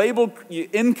it's labeled, you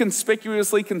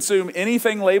inconspicuously consume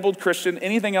anything labeled Christian.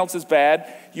 Anything else is bad.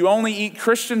 You only eat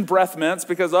Christian breath mints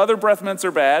because other breath mints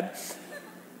are bad.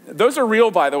 Those are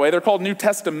real, by the way. They're called New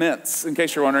Testaments, in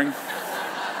case you're wondering.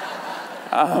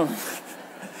 I'm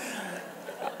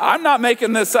not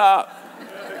making this up.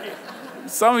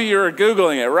 Some of you are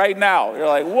Googling it right now. You're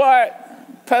like,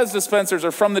 what? Pez dispensers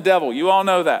are from the devil. You all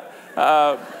know that.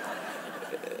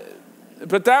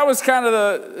 But that was kind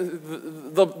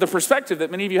of the perspective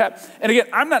that many of you have. And again,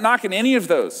 I'm not knocking any of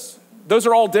those. Those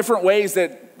are all different ways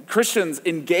that Christians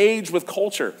engage with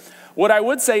culture. What I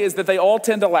would say is that they all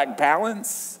tend to lack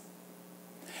balance.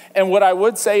 And what I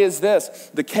would say is this: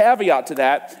 the caveat to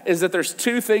that is that there's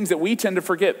two things that we tend to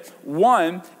forget.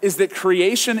 One is that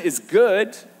creation is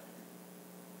good.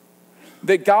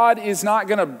 That God is not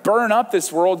going to burn up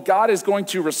this world. God is going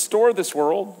to restore this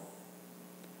world.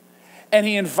 And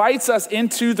he invites us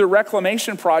into the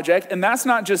reclamation project. And that's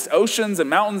not just oceans and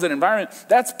mountains and environment.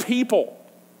 That's people.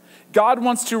 God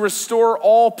wants to restore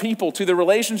all people to the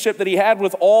relationship that he had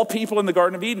with all people in the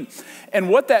Garden of Eden. And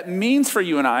what that means for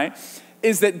you and I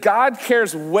is that God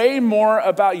cares way more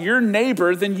about your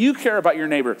neighbor than you care about your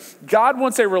neighbor. God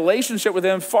wants a relationship with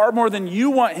him far more than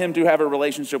you want him to have a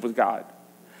relationship with God.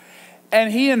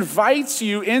 And he invites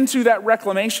you into that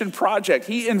reclamation project.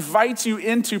 He invites you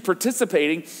into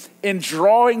participating in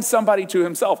drawing somebody to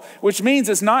himself, which means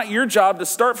it's not your job to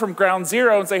start from ground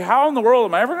zero and say, how in the world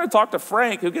am I ever going to talk to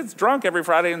Frank, who gets drunk every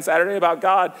Friday and Saturday, about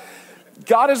God?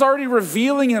 God is already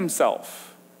revealing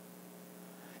himself.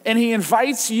 And he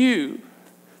invites you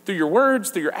through your words,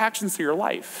 through your actions, through your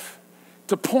life,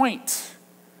 to point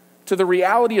to the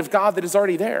reality of God that is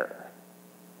already there.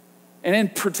 And in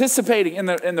participating in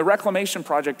the reclamation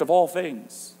project of all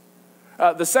things.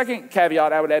 The second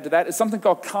caveat I would add to that is something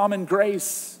called common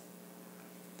grace.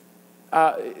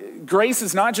 Grace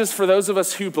is not just for those of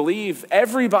us who believe.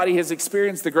 Everybody has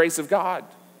experienced the grace of God.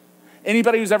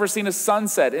 Anybody who's ever seen a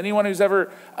sunset, anyone who's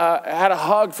ever had a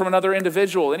hug from another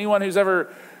individual, anyone who's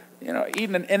ever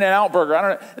eaten an In-N-Out burger, I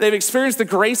don't know, they've experienced the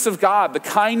grace of God, the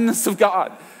kindness of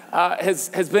God.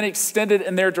 Has been extended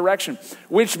in their direction,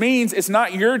 which means it's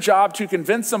not your job to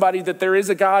convince somebody that there is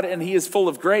a God and he is full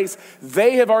of grace.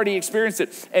 They have already experienced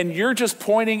it, and you're just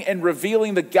pointing and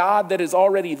revealing the God that is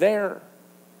already there.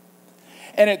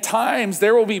 And at times,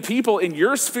 there will be people in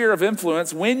your sphere of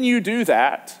influence, when you do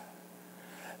that,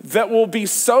 that will be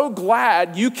so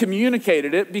glad you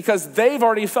communicated it because they've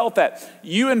already felt that.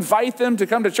 You invite them to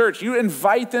come to church. You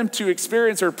invite them to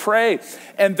experience or pray.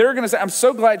 And they're going to say, I'm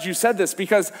so glad you said this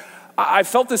because I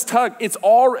felt this tug.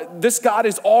 This God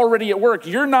is already at work.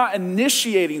 You're not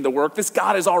initiating the work. This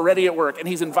God is already at work, and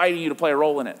he's inviting you to play a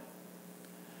role in it.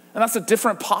 And that's a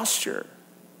different posture.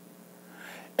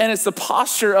 And it's the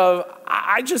posture of,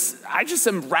 I just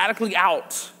am radically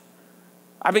out.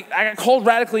 I got called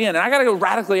radically in, and I got to go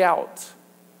radically out.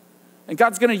 And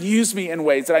God's going to use me in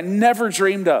ways that I never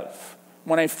dreamed of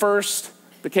when I first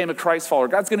became a Christ follower.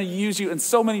 God's going to use you in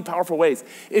so many powerful ways.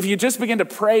 If you just begin to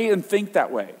pray and think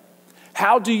that way,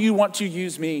 how do you want to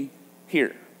use me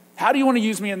here? How do you want to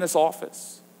use me in this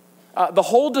office? The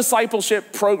whole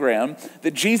discipleship program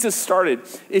that Jesus started,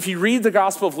 if you read the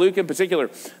Gospel of Luke in particular,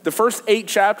 the first 8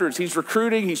 chapters, he's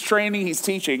recruiting, he's training, he's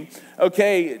teaching.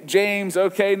 Okay, James,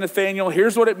 okay, Nathaniel,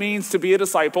 here's what it means to be a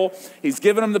disciple. He's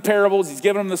giving them the parables, he's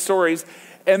giving them the stories.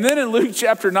 And then in Luke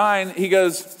chapter 9, he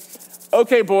goes,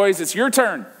 okay, boys, it's your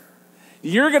turn.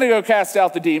 You're going to go cast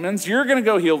out the demons. You're going to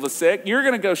go heal the sick. You're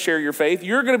going to go share your faith.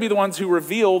 You're going to be the ones who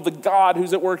reveal the God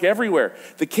who's at work everywhere.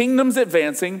 The kingdom's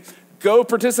advancing. Go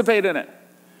participate in it.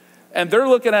 And they're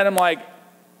looking at him like,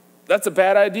 that's a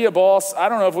bad idea, boss. I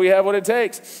don't know if we have what it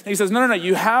takes. And he says, no,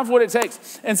 you have what it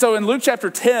takes. And so in Luke chapter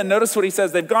 10, notice what he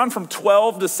says. They've gone from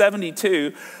 12 to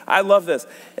 72. I love this.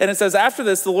 And it says, after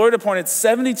this, the Lord appointed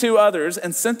 72 others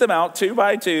and sent them out 2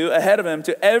 by 2 ahead of him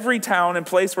to every town and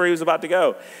place where he was about to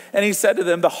go. And he said to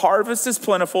them, the harvest is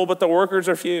plentiful, but the workers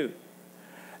are few.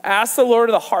 Ask the Lord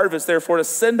of the harvest, therefore, to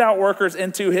send out workers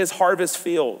into his harvest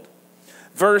field.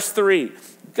 Verse 3,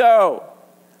 go.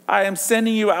 I am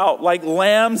sending you out like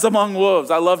lambs among wolves.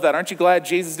 I love that. Aren't you glad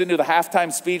Jesus didn't do the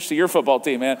halftime speech to your football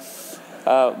team, man?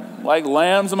 Like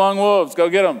lambs among wolves. Go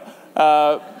get them.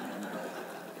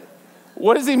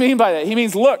 What does he mean by that? He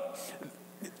means, look,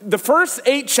 the first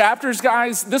 8 chapters,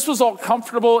 guys, this was all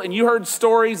comfortable, and you heard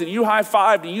stories, and you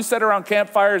high-fived, and you sat around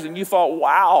campfires, and you thought,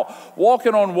 wow,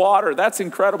 walking on water, that's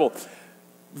incredible.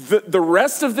 The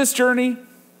rest of this journey,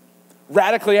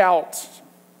 radically out.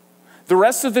 The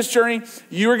rest of this journey,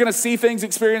 you are going to see things,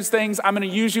 experience things. I'm going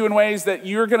to use you in ways that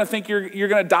you're going to think you're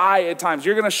going to die at times.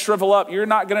 You're going to shrivel up. You're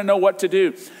not going to know what to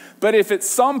do. But if at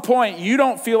some point you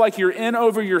don't feel like you're in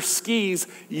over your skis,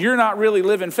 you're not really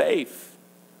living faith.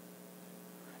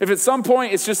 If at some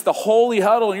point it's just the holy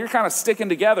huddle and you're kind of sticking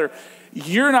together,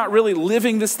 you're not really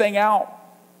living this thing out.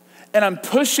 And I'm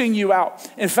pushing you out.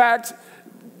 In fact,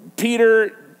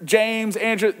 Peter, James,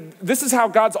 Andrew, this is how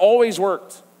God's always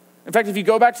worked. In fact, if you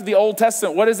go back to the Old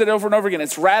Testament, what is it over and over again?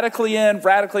 It's radically in,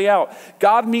 radically out.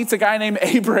 God meets a guy named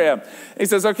Abraham. He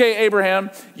says, okay,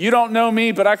 Abraham, you don't know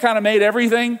me, but I kind of made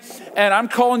everything, and I'm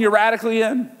calling you radically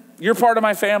in. You're part of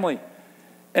my family.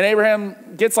 And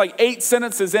Abraham gets like 8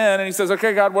 sentences in, and he says,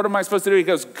 okay, God, what am I supposed to do? He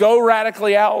goes, go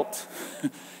radically out.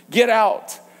 Get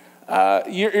out.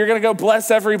 You're going to go bless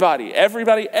everybody.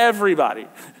 Everybody.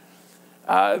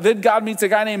 Then God meets a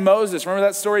guy named Moses. Remember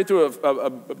that story through a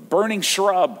burning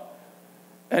shrub?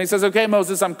 And he says, okay,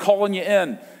 Moses, I'm calling you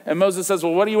in. And Moses says,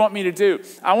 well, what do you want me to do?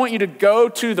 I want you to go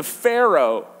to the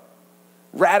Pharaoh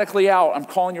radically out. I'm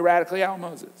calling you radically out,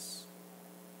 Moses.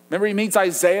 Remember he meets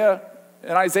Isaiah,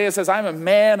 and Isaiah says, I'm a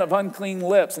man of unclean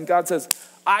lips. And God says,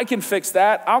 I can fix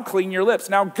that. I'll clean your lips.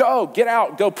 Now go, get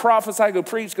out, go prophesy, go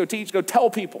preach, go teach, go tell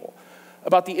people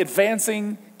about the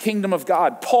advancing kingdom of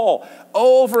God. Paul,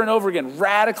 over and over again,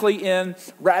 radically in,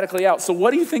 radically out. So what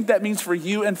do you think that means for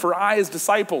you and for I as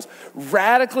disciples?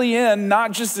 Radically in,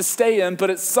 not just to stay in,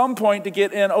 but at some point to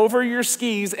get in over your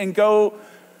skis and go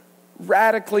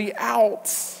radically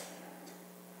out.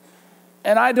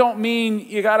 And I don't mean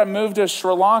you got to move to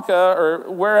Sri Lanka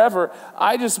or wherever.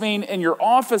 I just mean in your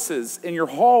offices, in your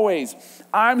hallways.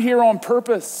 I'm here on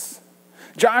purpose.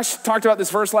 Josh talked about this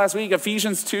verse last week,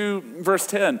 Ephesians 2, verse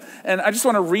 10. And I just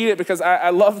want to read it because I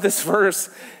love this verse,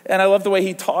 and I love the way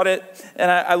he taught it,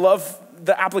 and I love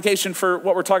the application for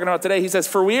what we're talking about today. He says,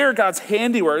 for we are God's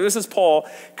handiwork, this is Paul,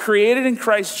 created in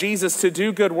Christ Jesus to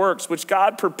do good works, which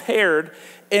God prepared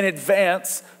in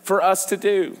advance for us to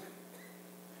do.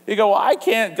 You go, well, I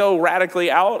can't go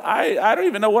radically out. I don't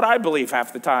even know what I believe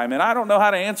half the time, and I don't know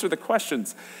how to answer the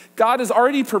questions. God has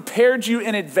already prepared you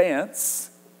in advance.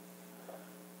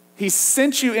 He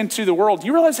sent you into the world. Do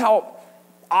you realize how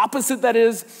opposite that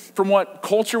is from what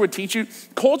culture would teach you?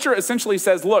 Culture essentially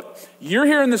says, look, you're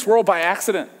here in this world by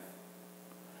accident.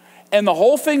 And the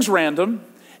whole thing's random.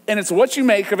 And it's what you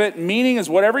make of it. Meaning is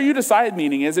whatever you decide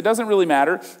meaning is. It doesn't really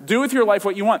matter. Do with your life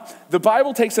what you want. The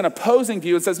Bible takes an opposing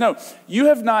view and says, no, you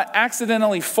have not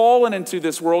accidentally fallen into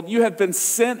this world. You have been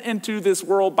sent into this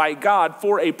world by God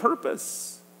for a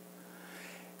purpose.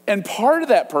 And part of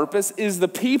that purpose is the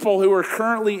people who are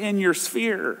currently in your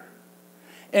sphere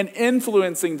and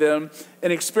influencing them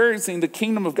and experiencing the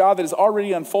kingdom of God that is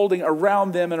already unfolding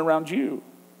around them and around you.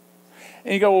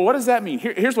 And you go, well, what does that mean?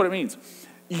 Here's what it means.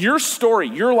 Your story,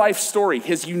 your life story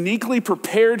has uniquely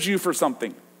prepared you for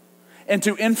something and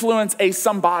to influence a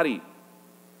somebody.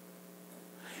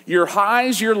 Your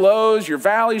highs, your lows, your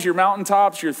valleys, your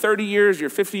mountaintops, your 30 years, your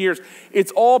 50 years,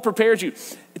 it's all prepared you.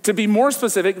 To be more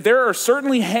specific, there are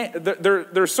certain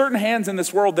hands in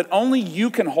this world that only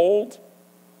you can hold.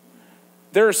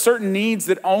 There are certain needs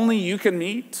that only you can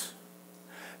meet.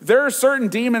 There are certain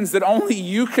demons that only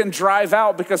you can drive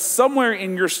out because somewhere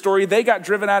in your story, they got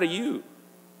driven out of you.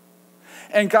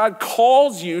 And God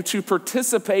calls you to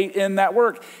participate in that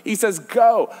work. He says,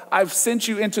 go, I've sent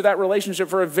you into that relationship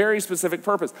for a very specific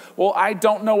purpose. Well, I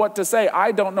don't know what to say.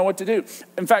 I don't know what to do.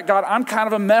 In fact, God, I'm kind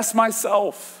of a mess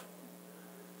myself.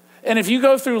 And if you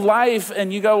go through life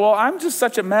and you go, well, I'm just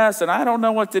such a mess and I don't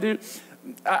know what to do.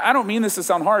 I don't mean this to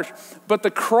sound harsh, but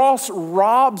the cross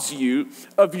robs you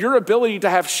of your ability to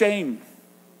have shame.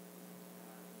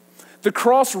 The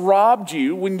cross robbed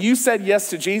you when you said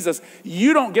yes to Jesus.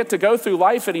 You don't get to go through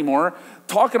life anymore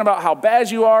talking about how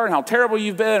bad you are and how terrible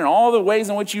you've been and all the ways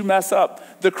in which you mess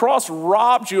up. The cross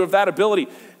robbed you of that ability.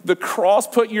 The cross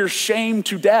put your shame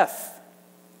to death.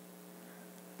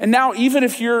 And now even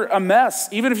if you're a mess,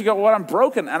 even if you go, well, I'm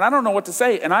broken and I don't know what to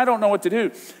say and I don't know what to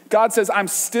do, God says, I'm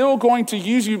still going to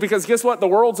use you because guess what? The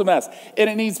world's a mess. And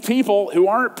it needs people who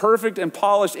aren't perfect and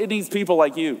polished. It needs people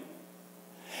like you.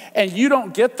 And you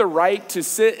don't get the right to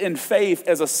sit in faith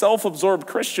as a self-absorbed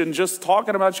Christian just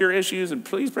talking about your issues and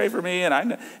please pray for me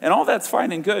and all that's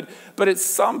fine and good. But at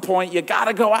some point, you got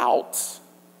to go out.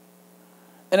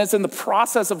 And it's in the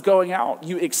process of going out,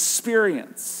 you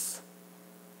experience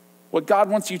what God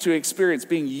wants you to experience,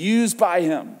 being used by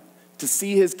him to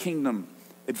see his kingdom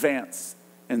advance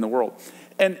in the world.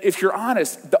 And if you're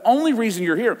honest, the only reason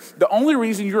you're here, the only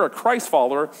reason you're a Christ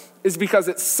follower is because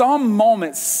at some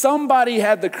moment, somebody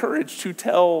had the courage to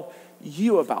tell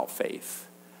you about faith.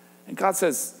 And God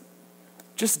says,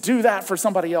 just do that for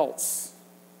somebody else.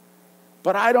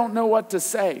 But I don't know what to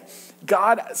say.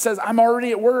 God says, I'm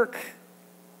already at work.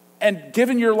 And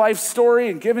given your life story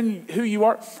and given who you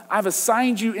are, I've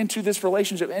assigned you into this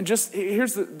relationship. And just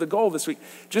here's the goal this week.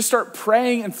 Just start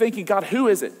praying and thinking, God, who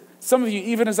is it? Some of you,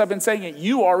 even as I've been saying it,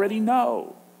 you already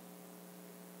know.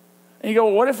 And you go,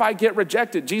 well, what if I get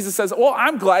rejected? Jesus says, well,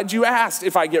 I'm glad you asked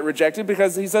if I get rejected,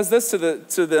 because he says this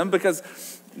to them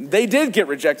because they did get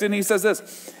rejected. And he says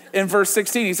this in verse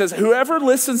 16. He says, whoever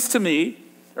listens to me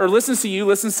or listens to you,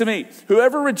 listens to me.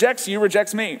 Whoever rejects you,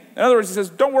 rejects me. In other words, he says,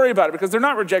 don't worry about it because they're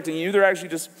not rejecting you. They're actually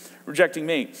just rejecting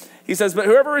me. He says, but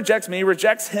whoever rejects me,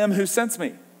 rejects him who sent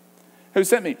me.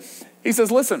 He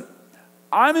says, listen,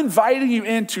 I'm inviting you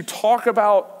in to talk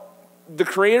about the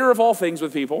creator of all things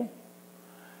with people.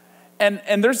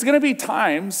 And there's going to be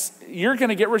times you're going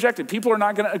to get rejected. People are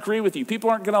not going to agree with you. People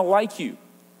aren't going to like you.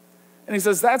 And he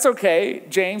says, that's okay,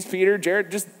 James, Peter,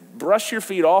 Jared, just brush your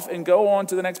feet off and go on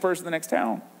to the next person, the next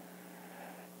town.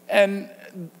 And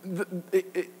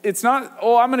it's not,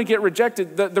 oh, I'm going to get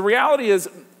rejected. The reality is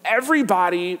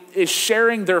everybody is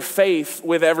sharing their faith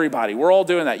with everybody. We're all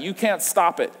doing that. You can't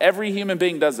stop it. Every human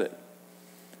being does it.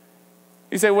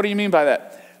 You say, what do you mean by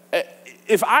that?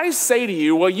 If I say to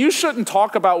you, well, you shouldn't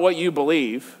talk about what you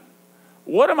believe,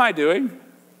 what am I doing?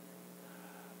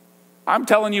 I'm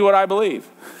telling you what I believe.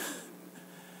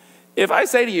 If I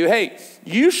say to you, hey,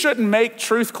 you shouldn't make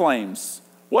truth claims,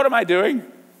 what am I doing?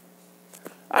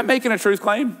 I'm making a truth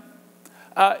claim.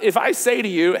 If I say to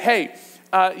you, hey,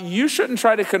 you shouldn't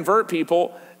try to convert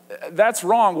people, that's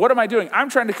wrong. What am I doing? I'm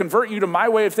trying to convert you to my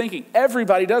way of thinking.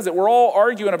 Everybody does it. We're all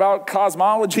arguing about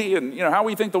cosmology and how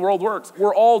we think the world works.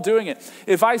 We're all doing it.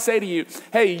 If I say to you,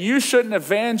 hey, you shouldn't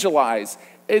evangelize,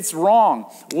 it's wrong.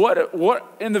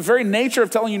 What in the very nature of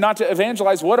telling you not to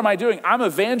evangelize, what am I doing? I'm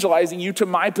evangelizing you to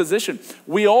my position.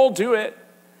 We all do it.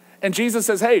 And Jesus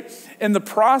says, hey, in the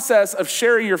process of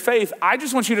sharing your faith, I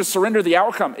just want you to surrender the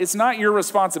outcome. It's not your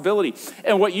responsibility.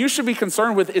 And what you should be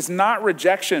concerned with is not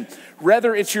rejection.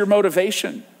 Rather, it's your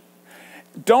motivation.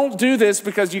 Don't do this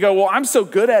because you go, well, I'm so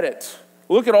good at it.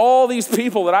 Look at all these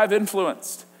people that I've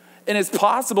influenced. And it's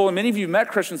possible, and many of you met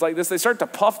Christians like this, they start to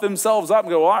puff themselves up and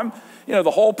go, well,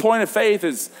 the whole point of faith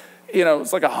is,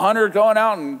 it's like a hunter going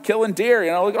out and killing deer.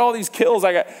 Look at all these kills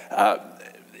I got.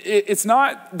 It's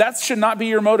not, that should not be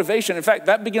your motivation. In fact,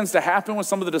 that begins to happen with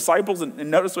some of the disciples.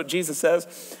 And notice what Jesus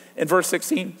says in verse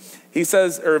 16. He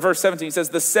says, or verse 17, he says,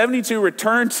 the 72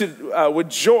 returned with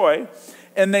joy,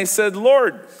 and they said,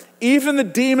 Lord, even the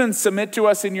demons submit to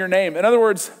us in your name. In other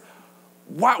words,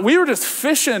 Wow, we were just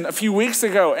fishing a few weeks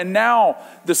ago, and now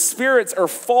the spirits are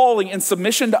falling in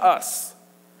submission to us.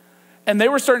 And they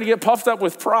were starting to get puffed up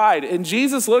with pride. And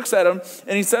Jesus looks at them,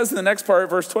 and he says in the next part,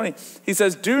 verse 20, he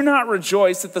says, do not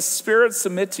rejoice that the spirits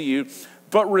submit to you,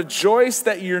 but rejoice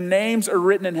that your names are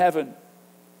written in heaven.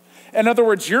 In other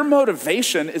words, your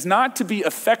motivation is not to be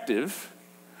effective.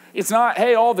 It's not,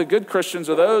 hey, all the good Christians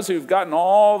are those who've gotten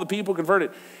all the people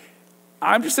converted.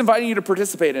 I'm just inviting you to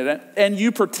participate in it. And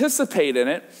you participate in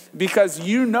it because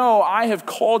you know I have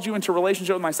called you into a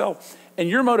relationship with myself. And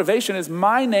your motivation is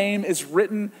my name is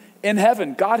written in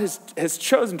heaven. God has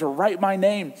chosen to write my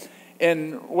name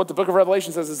in what the book of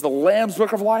Revelation says is the Lamb's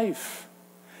book of life.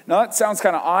 Now that sounds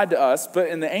kind of odd to us, but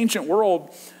in the ancient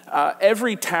world,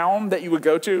 every town that you would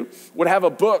go to would have a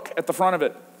book at the front of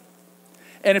it.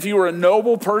 And if you were a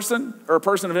noble person or a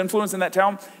person of influence in that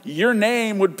town, your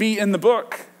name would be in the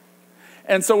book.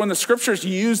 And so when the scriptures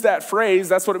use that phrase,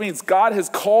 that's what it means. God has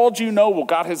called you noble.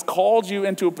 God has called you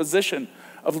into a position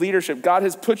of leadership. God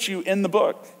has put you in the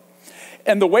book.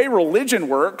 And the way religion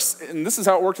works, and this is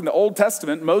how it worked in the Old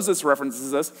Testament, Moses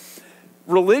references this,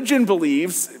 religion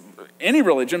believes, any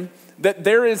religion, that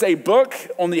there is a book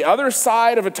on the other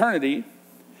side of eternity,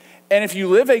 and if you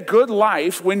live a good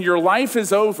life, when your life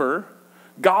is over,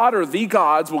 God or the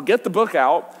gods will get the book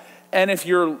out, and if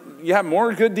you have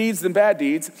more good deeds than bad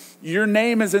deeds, your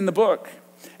name is in the book.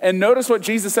 And notice what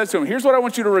Jesus says to him. Here's what I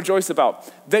want you to rejoice about,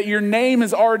 that your name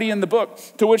is already in the book,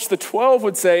 to which the 12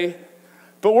 would say,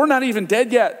 but we're not even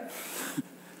dead yet.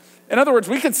 In other words,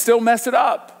 we could still mess it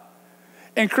up.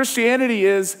 And Christianity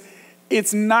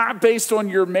it's not based on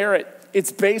your merit.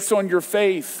 It's based on your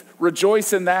faith.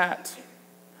 Rejoice in that.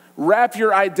 Wrap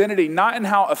your identity not in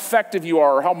how effective you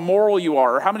are or how moral you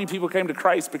are or how many people came to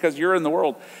Christ because you're in the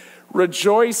world.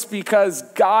 Rejoice because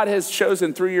God has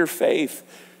chosen through your faith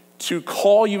to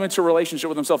call you into a relationship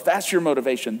with himself. That's your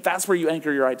motivation. That's where you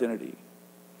anchor your identity.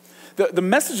 The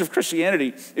message of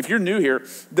Christianity, if you're new here,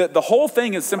 the whole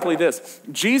thing is simply this.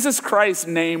 Jesus Christ's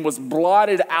name was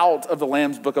blotted out of the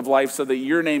Lamb's book of life so that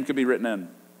your name could be written in.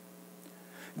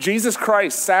 Jesus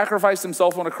Christ sacrificed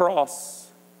himself on a cross.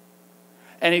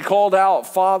 And he called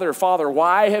out, Father, Father,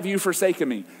 why have you forsaken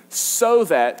me? So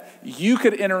that you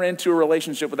could enter into a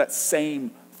relationship with that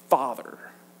same Father.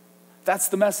 That's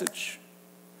the message.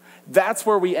 That's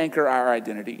where we anchor our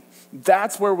identity.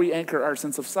 That's where we anchor our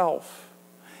sense of self.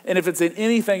 And if it's in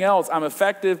anything else, I'm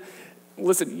effective.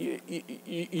 Listen,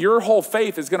 your whole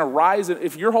faith is going to rise.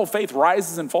 If your whole faith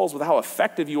rises and falls with how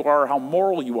effective you are, how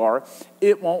moral you are,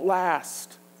 it won't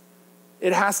last.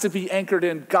 It has to be anchored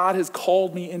in God has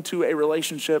called me into a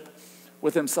relationship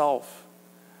with himself.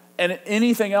 And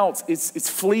anything else, it's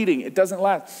fleeting. It doesn't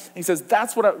last. And he says,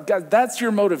 God, that's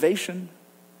your motivation.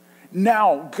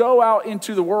 Now go out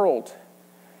into the world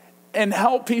and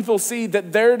help people see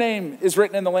that their name is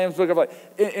written in the Lamb's book of life.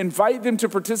 Invite them to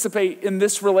participate in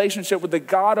this relationship with the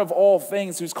God of all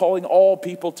things who's calling all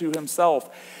people to himself.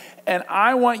 And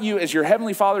I want you as your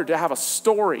heavenly Father to have a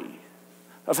story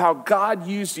of how God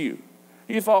used you.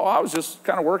 You thought, I was just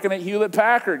kind of working at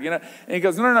Hewlett-Packard, And he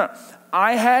goes, no.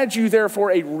 I had you there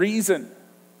for a reason.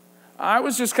 I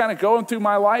was just kind of going through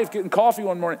my life, getting coffee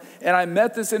one morning, and I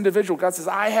met this individual. God says,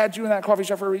 I had you in that coffee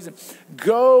shop for a reason.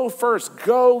 Go first.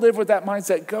 Go live with that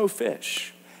mindset. Go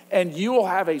fish. And you will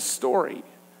have a story.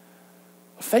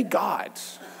 Thank God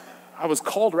I was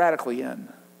called radically in.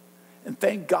 And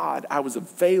thank God I was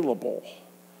available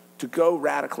to go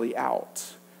radically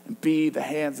out and be the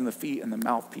hands and the feet and the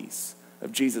mouthpiece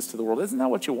of Jesus to the world. Isn't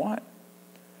that what you want?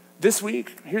 This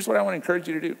week, here's what I want to encourage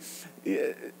you to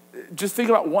do. Just think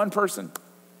about one person.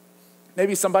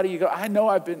 Maybe somebody you go, I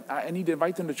need to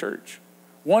invite them to church.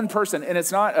 One person, and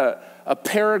it's not a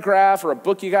paragraph or a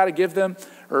book you got to give them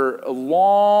or a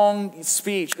long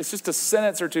speech. It's just a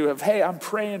sentence or two of, hey, I'm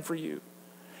praying for you.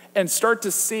 And start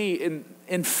to see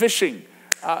in fishing,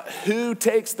 who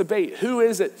takes the bait? Who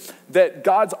is it that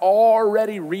God's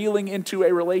already reeling into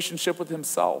a relationship with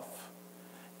himself?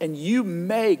 And you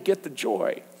may get the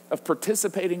joy of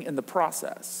participating in the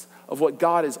process of what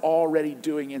God is already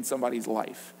doing in somebody's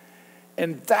life.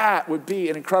 And that would be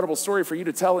an incredible story for you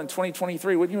to tell in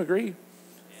 2023. Wouldn't you agree?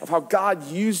 Of how God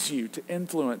used you to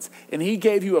influence. And he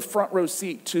gave you a front row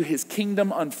seat to his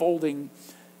kingdom unfolding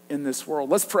in this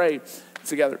world. Let's pray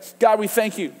together. God, we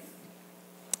thank you.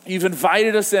 You've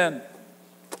invited us in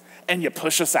and you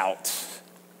push us out.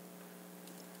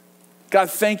 God,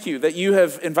 thank you that you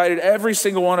have invited every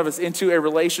single one of us into a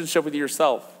relationship with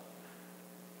yourself.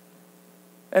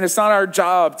 And it's not our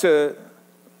job to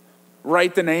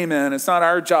write the name in. It's not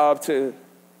our job to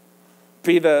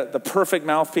be the perfect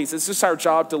mouthpiece. It's just our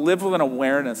job to live with an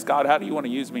awareness. God, how do you want to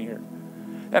use me here?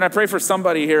 And I pray for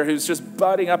somebody here who's just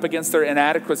butting up against their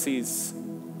inadequacies.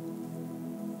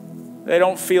 They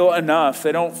don't feel enough.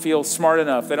 They don't feel smart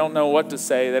enough. They don't know what to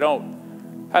say. They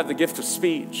don't have the gift of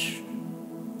speech.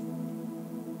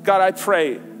 God, I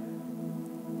pray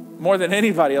more than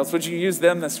anybody else, would you use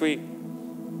them this week?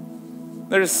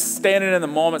 They're just standing in the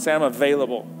moment saying, I'm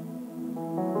available.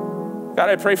 God,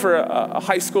 I pray for a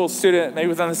high school student, maybe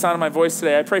within the sound of my voice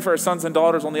today. I pray for our sons and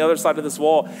daughters on the other side of this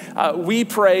wall. We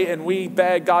pray and we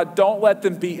beg, God, don't let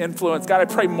them be influenced. God, I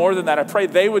pray more than that. I pray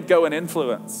they would go and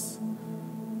influence.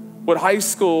 Would high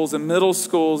schools and middle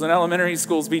schools and elementary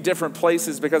schools be different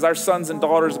places because our sons and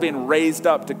daughters are being raised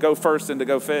up to go first and to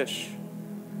go fish?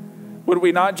 Would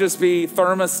we not just be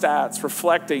thermostats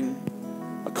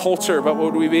reflecting a culture, but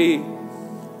would we be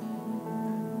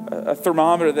a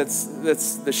thermometer that's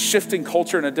the shifting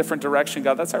culture in a different direction?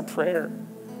 God, that's our prayer.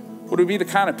 Would we be the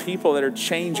kind of people that are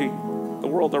changing the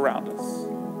world around us?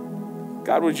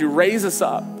 God, would you raise us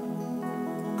up,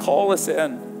 call us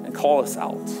in, and call us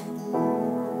out?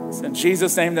 It's in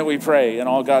Jesus' name that we pray, and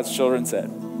all God's children said,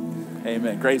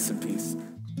 amen. Grace and peace.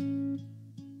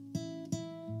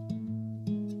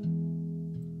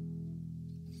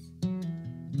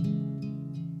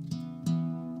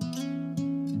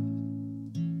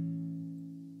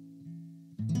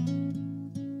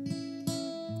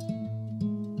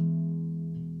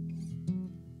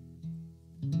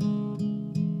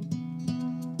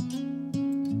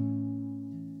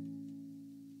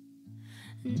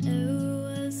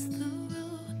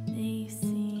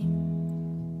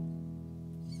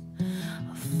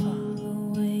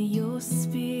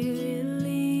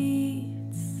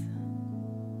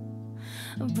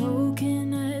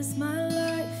 Broken as my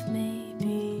life may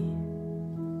be,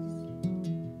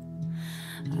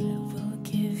 I will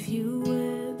give you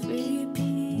every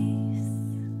piece.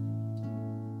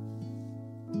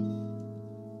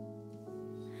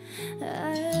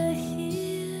 I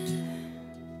hear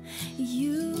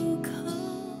you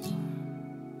call,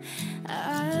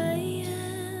 I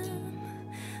am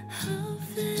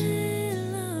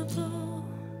available.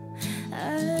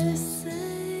 I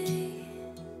say,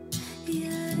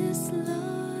 yes,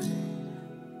 Lord,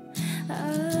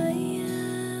 I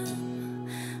am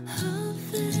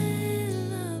available.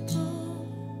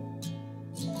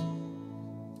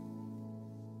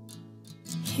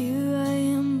 Here I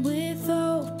am with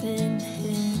open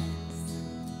hands,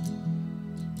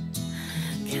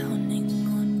 counting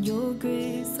on your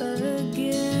grace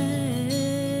again.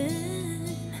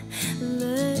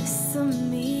 Less of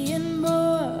me and more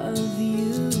of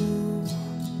you.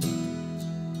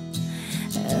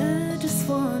 I just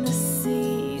wanna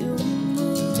see you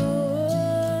move.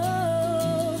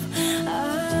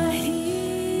 I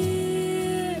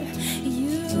hear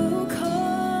you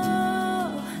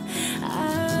call.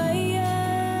 I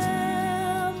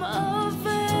am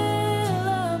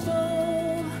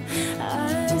available.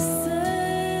 I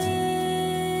say,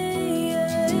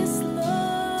 yes,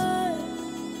 Lord.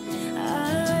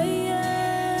 I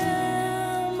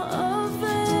am available.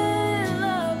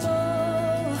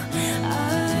 I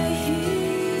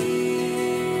hear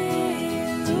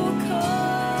you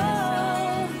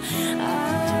call. I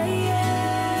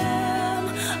am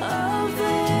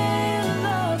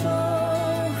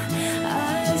available.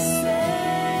 I say,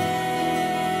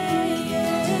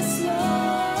 yes,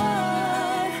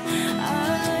 Lord. I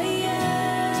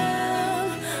am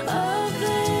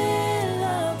available.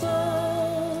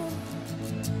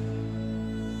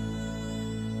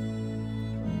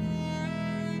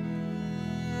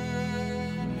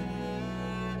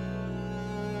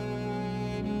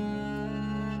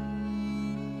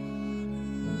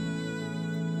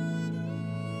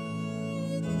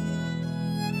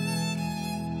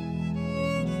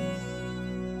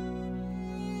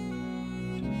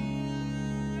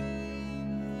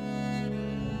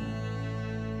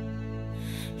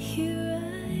 Here I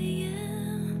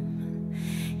am,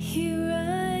 here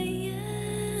I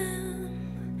am.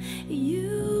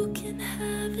 You can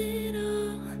have it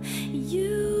all,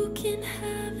 you can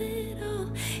have it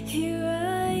all. Here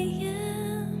I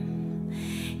am,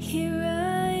 here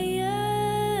I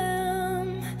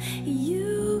am.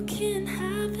 You can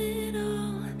have it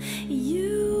all,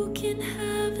 you can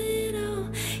have it all.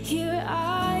 Here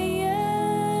I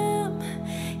am,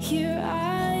 here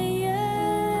I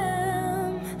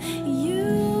am.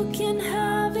 You can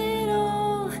have it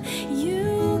all,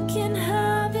 you can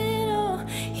have it all.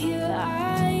 Here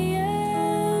I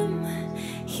am,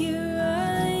 here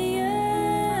I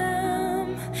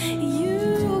am.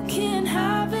 You can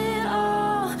have it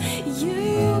all,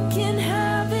 you can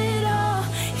have it all.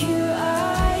 Here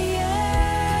I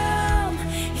am,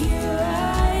 here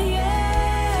I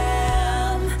am.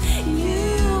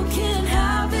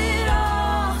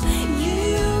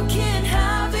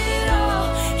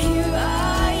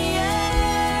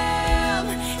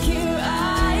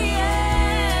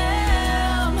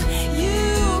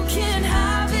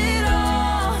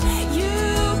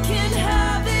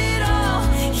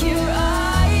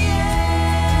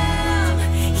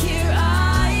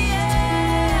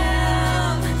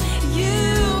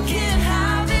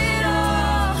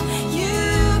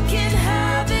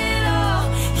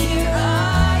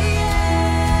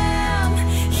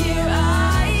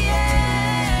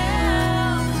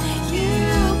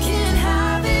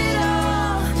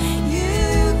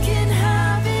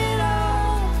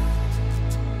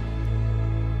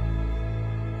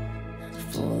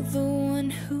 the one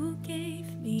who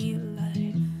gave me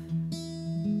life.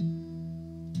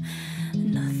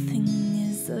 Nothing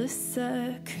is a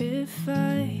sacrifice.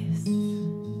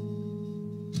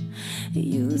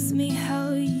 Use me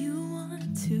how you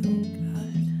want to,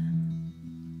 God.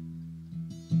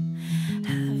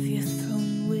 Have your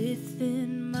throne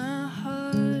within my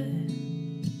heart.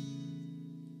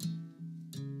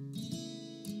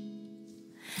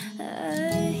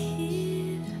 I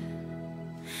hear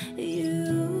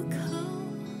you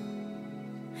call.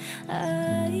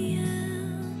 I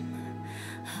am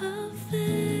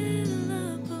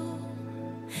available.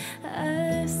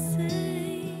 I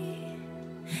say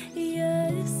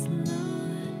yes,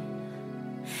 Lord.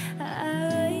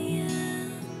 I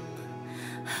am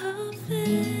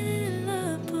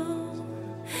available.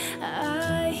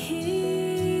 I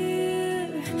hear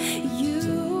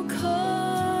you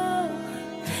call.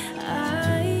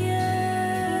 I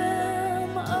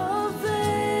am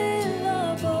available.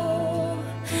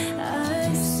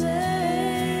 I say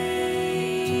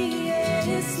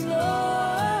yes,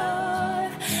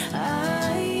 Lord.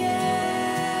 I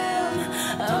am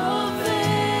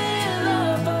available.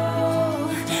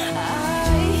 I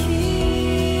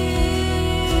hear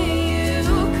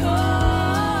you call.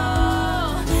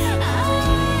 I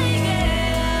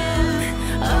am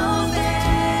available.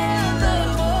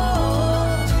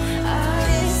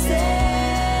 I say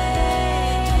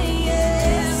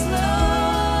yes, Lord.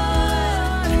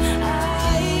 I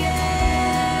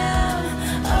am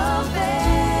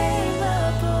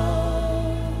available.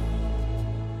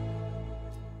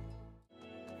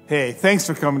 Hey, thanks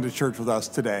for coming to church with us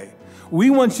today. We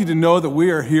want you to know that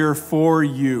we are here for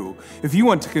you. If you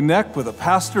want to connect with a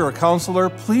pastor or counselor,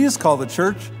 please call the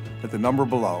church at the number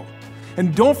below.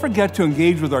 And don't forget to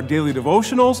engage with our daily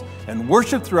devotionals and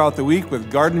worship throughout the week with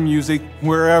garden music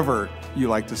wherever you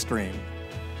like to stream.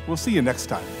 We'll see you next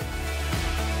time.